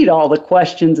repeat all the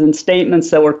questions and statements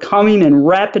that were coming in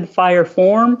rapid-fire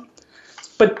form.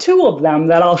 But two of them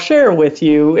that I'll share with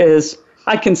you is,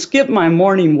 I can skip my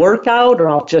morning workout or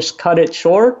I'll just cut it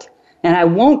short. And I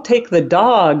won't take the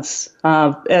dogs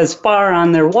as far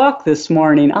on their walk this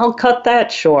morning. I'll cut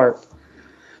that short.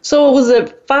 So it was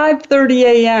at 5:30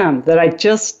 a.m. that I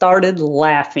just started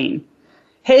laughing.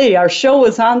 Hey, our show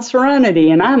is on Serenity,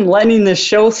 and I'm letting this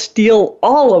show steal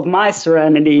all of my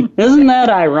serenity. Isn't that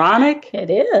ironic?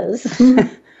 It is.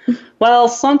 Well,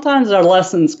 sometimes our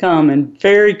lessons come in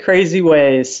very crazy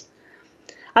ways.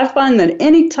 I find that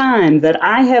any time that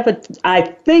I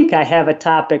think I have a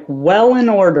topic well in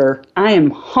order, I am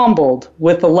humbled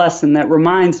with a lesson that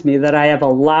reminds me that I have a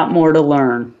lot more to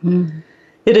learn. Mm.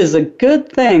 It is a good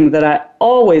thing that I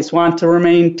always want to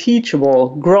remain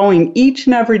teachable, growing each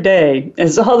and every day,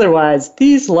 as otherwise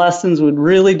these lessons would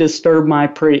really disturb my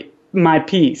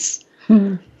peace.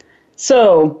 Mm.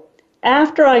 So,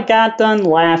 after I got done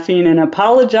laughing and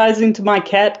apologizing to my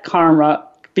cat Karma,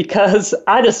 because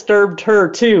I disturbed her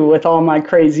too with all my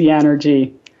crazy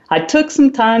energy, I took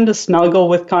some time to snuggle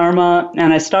with Karma,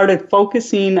 and I started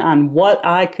focusing on what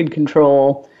I could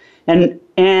control, and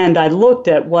I looked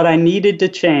at what I needed to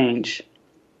change.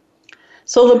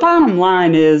 So the bottom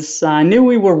line is, I knew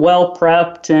we were well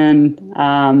prepped, and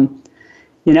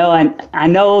I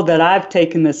know that I've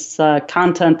taken this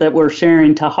content that we're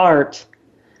sharing to heart.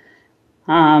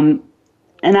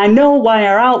 And I know why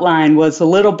our outline was a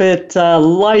little bit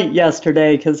light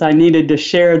yesterday, because I needed to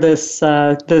share this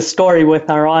story with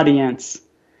our audience.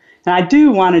 And I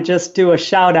do want to just do a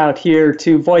shout out here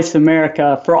to Voice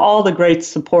America for all the great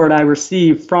support I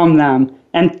received from them,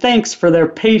 and thanks for their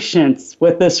patience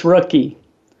with this rookie.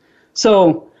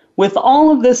 So, with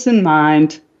all of this in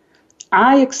mind,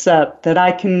 I accept that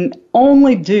I can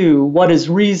only do what is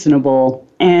reasonable,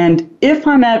 and if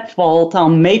I'm at fault, I'll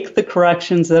make the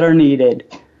corrections that are needed.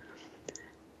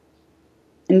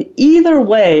 And either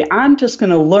way, I'm just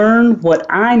going to learn what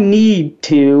I need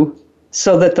to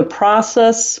so that the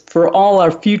process for all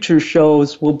our future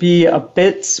shows will be a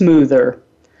bit smoother.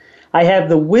 I have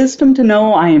the wisdom to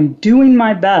know I am doing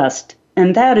my best,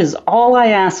 and that is all I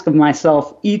ask of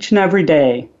myself each and every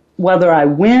day. Whether I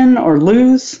win or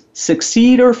lose,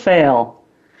 succeed or fail,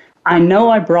 I know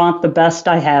I brought the best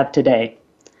I have today.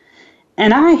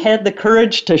 And I had the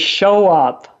courage to show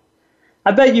up.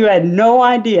 I bet you had no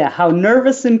idea how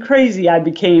nervous and crazy I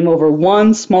became over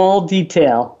one small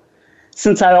detail,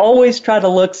 since I always try to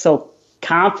look so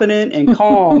confident and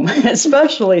calm,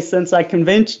 especially since I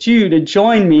convinced you to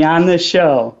join me on this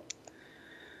show.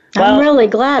 Well, I'm really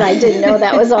glad. I didn't know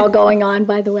that was all going on,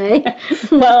 by the way.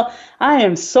 Well, I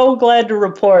am so glad to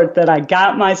report that I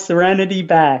got my serenity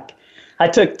back. I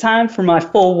took time for my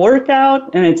full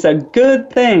workout, and it's a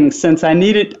good thing since I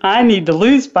need to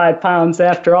lose 5 pounds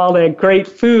after all that great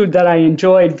food that I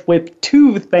enjoyed with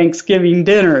 2 Thanksgiving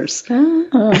dinners.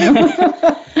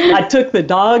 I took the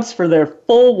dogs for their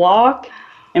full walk,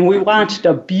 and we watched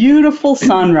a beautiful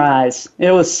sunrise.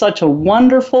 It was such a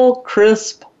wonderful,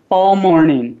 crisp fall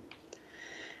morning.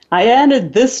 I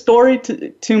added this story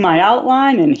to my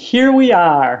outline, and here we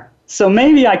are. So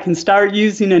maybe I can start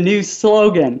using a new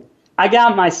slogan. I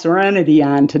got my serenity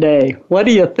on today. What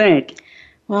do you think?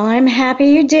 Well, I'm happy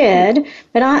you did,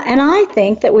 but I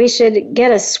think that we should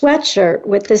get a sweatshirt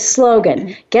with this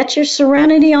slogan, get your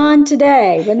serenity on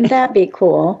today. Wouldn't that be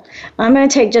cool? I'm going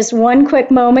to take just one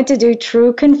quick moment to do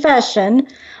true confession.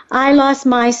 I lost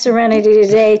my serenity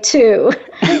today, too.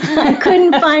 I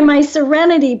couldn't find my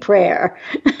serenity prayer,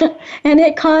 and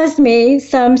it caused me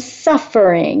some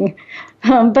suffering.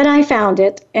 But I found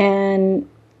it, and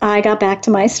I got back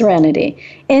to my serenity.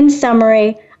 In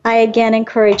summary, I again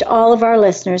encourage all of our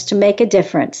listeners to make a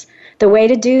difference. The way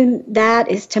to do that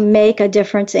is to make a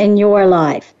difference in your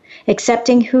life,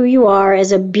 accepting who you are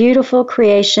as a beautiful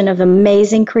creation of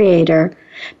amazing Creator,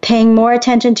 paying more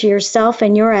attention to yourself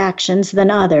and your actions than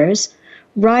others.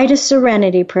 Write a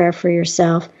serenity prayer for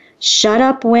yourself. Shut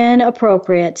up when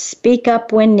appropriate. Speak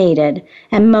up when needed.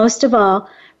 And most of all,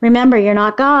 remember, you're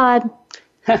not God.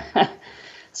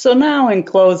 So now in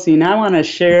closing, I want to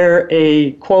share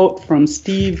a quote from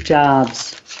Steve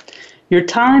Jobs. Your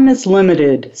time is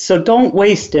limited, so don't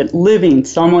waste it living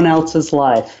someone else's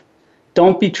life.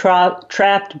 Don't be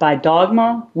trapped by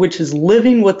dogma, which is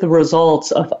living with the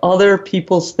results of other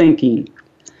people's thinking.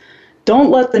 Don't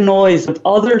let the noise of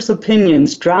others'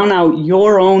 opinions drown out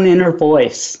your own inner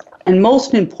voice. And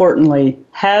most importantly,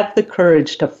 have the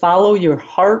courage to follow your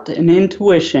heart and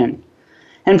intuition.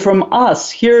 And from us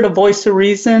here at A Voice of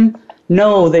Reason,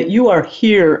 know that you are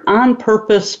here on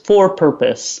purpose for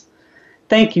purpose.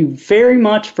 Thank you very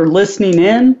much for listening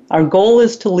in. Our goal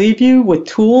is to leave you with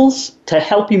tools to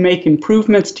help you make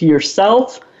improvements to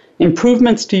yourself,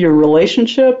 improvements to your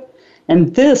relationship,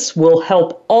 and this will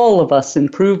help all of us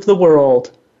improve the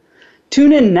world.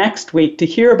 Tune in next week to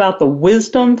hear about the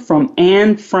wisdom from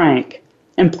Anne Frank.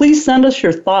 And please send us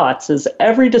your thoughts as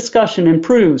every discussion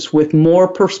improves with more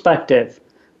perspective.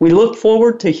 We look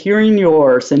forward to hearing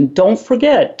yours, and don't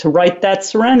forget to write that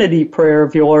serenity prayer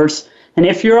of yours. And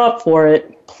if you're up for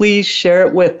it, please share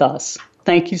it with us.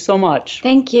 Thank you so much.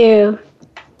 Thank you.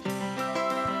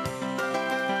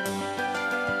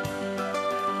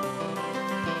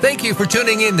 Thank you for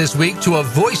tuning in this week to A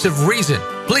Voice of Reason.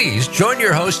 Please join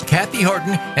your host, Kathy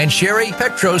Horton and Sherry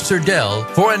Petro-Serdell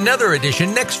for another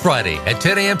edition next Friday at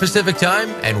 10 a.m. Pacific Time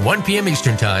and 1 p.m.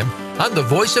 Eastern Time on the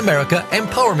Voice America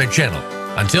Empowerment Channel.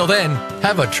 Until then,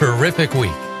 have a terrific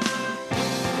week.